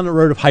 We've been down the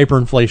road of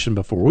hyperinflation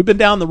before. We've been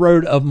down the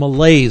road of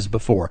malaise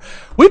before.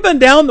 We've been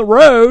down the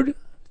road,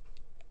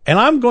 and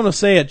I'm going to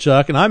say it,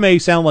 Chuck, and I may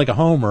sound like a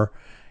homer,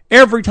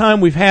 every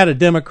time we've had a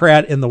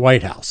Democrat in the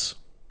White House.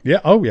 Yeah.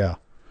 Oh, yeah.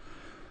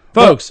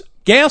 Folks,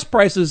 gas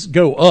prices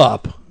go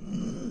up.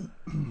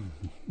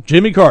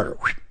 Jimmy Carter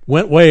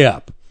went way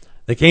up.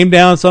 They came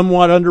down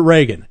somewhat under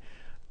Reagan.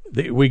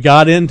 We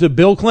got into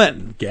Bill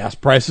Clinton. Gas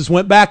prices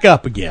went back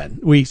up again.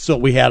 We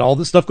had all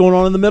this stuff going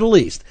on in the Middle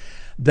East.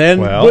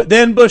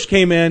 Then Bush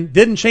came in,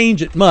 didn't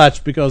change it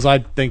much because I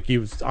think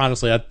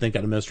that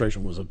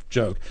administration was a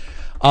joke.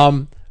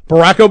 Barack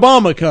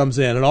Obama comes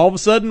in, and all of a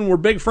sudden we're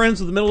big friends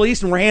with the Middle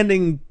East, and we're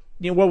handing,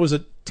 what was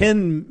it,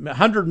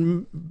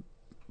 $10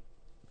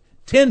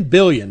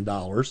 billion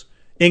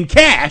in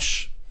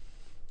cash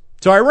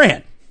to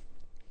Iran.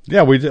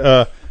 Yeah, we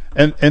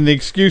and the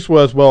excuse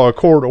was, well, a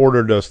court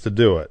ordered us to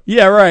do it.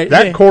 Yeah, right.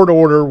 That court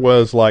order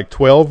was like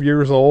 12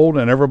 years old,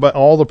 and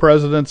all the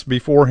presidents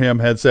before him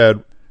had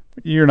said,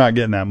 you're not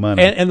getting that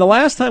money. And the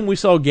last time we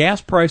saw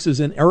gas prices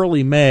in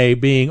early May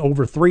being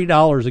over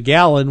 $3 a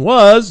gallon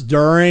was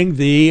during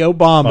the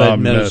Obama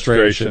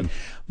administration.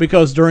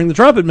 Because during the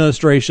Trump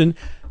administration,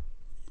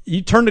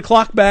 you turn the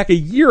clock back a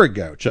year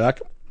ago,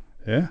 Chuck.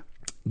 Yeah.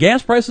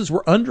 Gas prices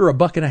were under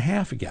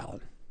 $1.50 a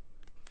gallon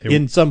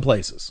in some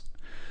places.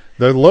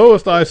 The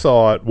lowest I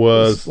saw it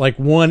was like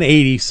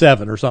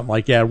 187 or something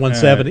like that.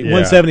 170,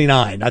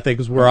 179, I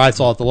think is where I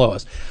saw it the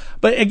lowest.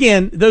 But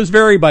again, those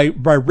vary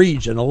by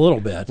region a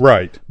little bit.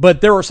 Right. But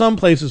there were some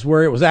places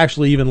where it was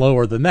actually even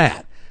lower than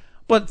that.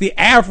 But the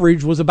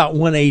average was about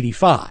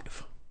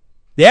 185.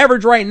 The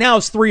average right now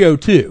is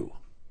 302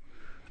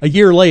 a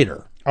year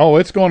later. Oh,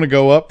 it's going to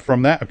go up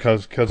from that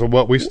because of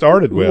what we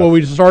started with. What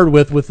we started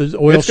with the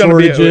oil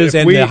shortages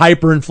and the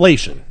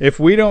hyperinflation. If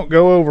we don't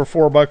go over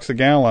 $4 a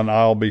gallon,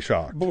 I'll be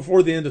shocked.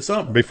 Before the end of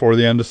summer.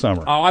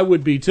 Oh, I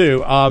would be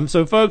too.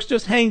 So, folks,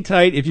 just hang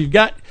tight. If you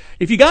got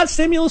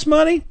stimulus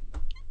money,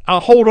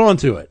 hold on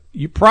to it.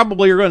 You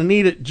probably are going to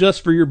need it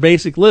just for your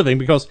basic living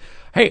because,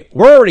 hey,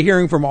 we're already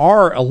hearing from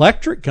our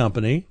electric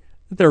company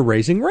that they're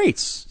raising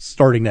rates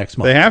starting next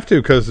month. They have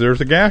to because there's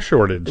a gas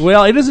shortage.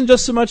 Well, it isn't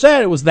just so much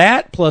that. It was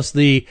that plus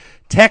the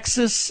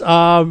Texas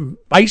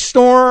ice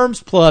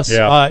storms plus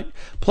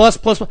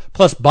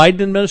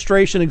Biden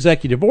administration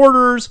executive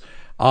orders,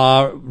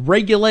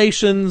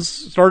 regulations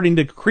starting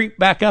to creep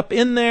back up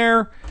in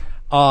there.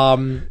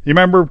 You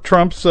remember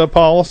Trump's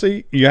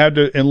policy? You had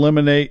to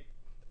eliminate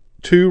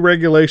 2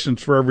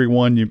 regulations for every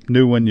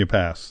new one you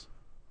pass.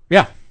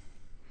 Yeah.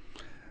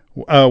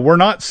 We're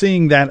not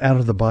seeing that out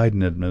of the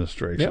Biden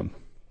administration. Yep.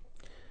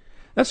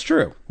 That's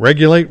true.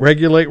 Regulate,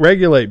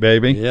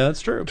 baby. Yeah,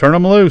 that's true. Turn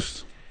them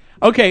loose.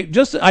 Okay,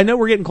 I know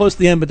we're getting close to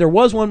the end, but there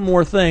was one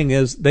more thing,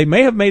 is they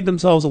may have made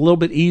themselves a little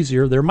bit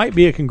easier. There might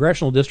be a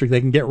congressional district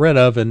they can get rid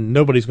of, and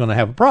nobody's going to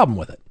have a problem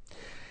with it.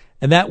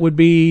 And that would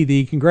be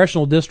the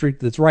congressional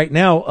district that's right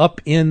now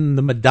up in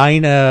the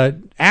Medina,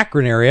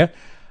 Akron area,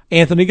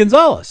 Anthony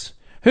Gonzalez,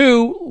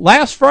 who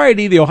last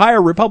Friday, the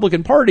Ohio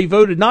Republican Party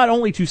voted not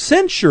only to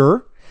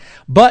censure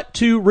but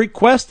to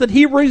request that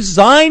he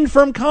resign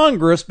from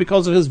Congress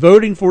because of his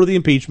voting for the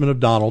impeachment of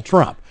Donald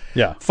Trump.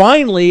 Yeah.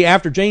 Finally,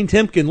 after Jane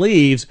Timken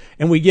leaves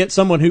and we get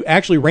someone who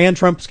actually ran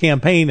Trump's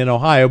campaign in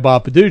Ohio,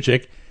 Bob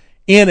Paduchik,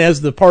 in as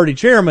the party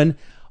chairman,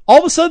 all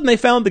of a sudden they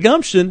found the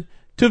gumption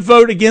to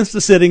vote against the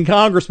sitting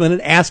congressman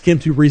and ask him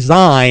to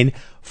resign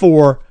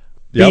for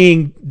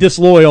being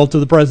disloyal to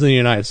the President of the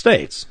United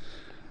States.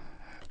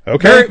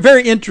 Okay. Very,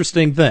 very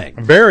interesting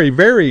thing. Very,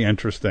 very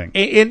interesting.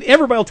 And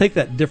everybody will take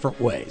that different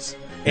ways.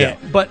 Yeah.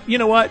 But you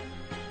know what?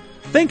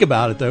 Think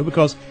about it, though,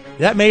 because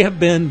That may have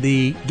been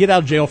the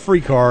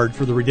get-out-of-jail-free card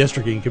for the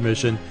Redistricting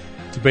Commission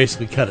to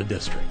basically cut a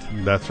district.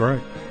 That's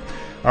right.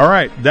 All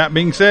right. That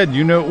being said,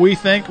 you know what we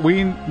think.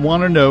 We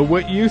want to know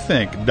what you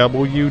think.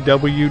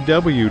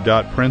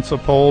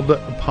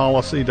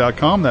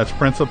 www.principledpolicy.com. That's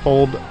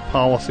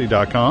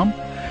principledpolicy.com.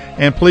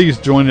 And please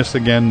join us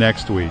again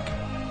next week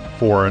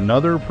for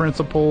another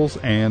Principles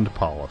and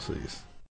Policies.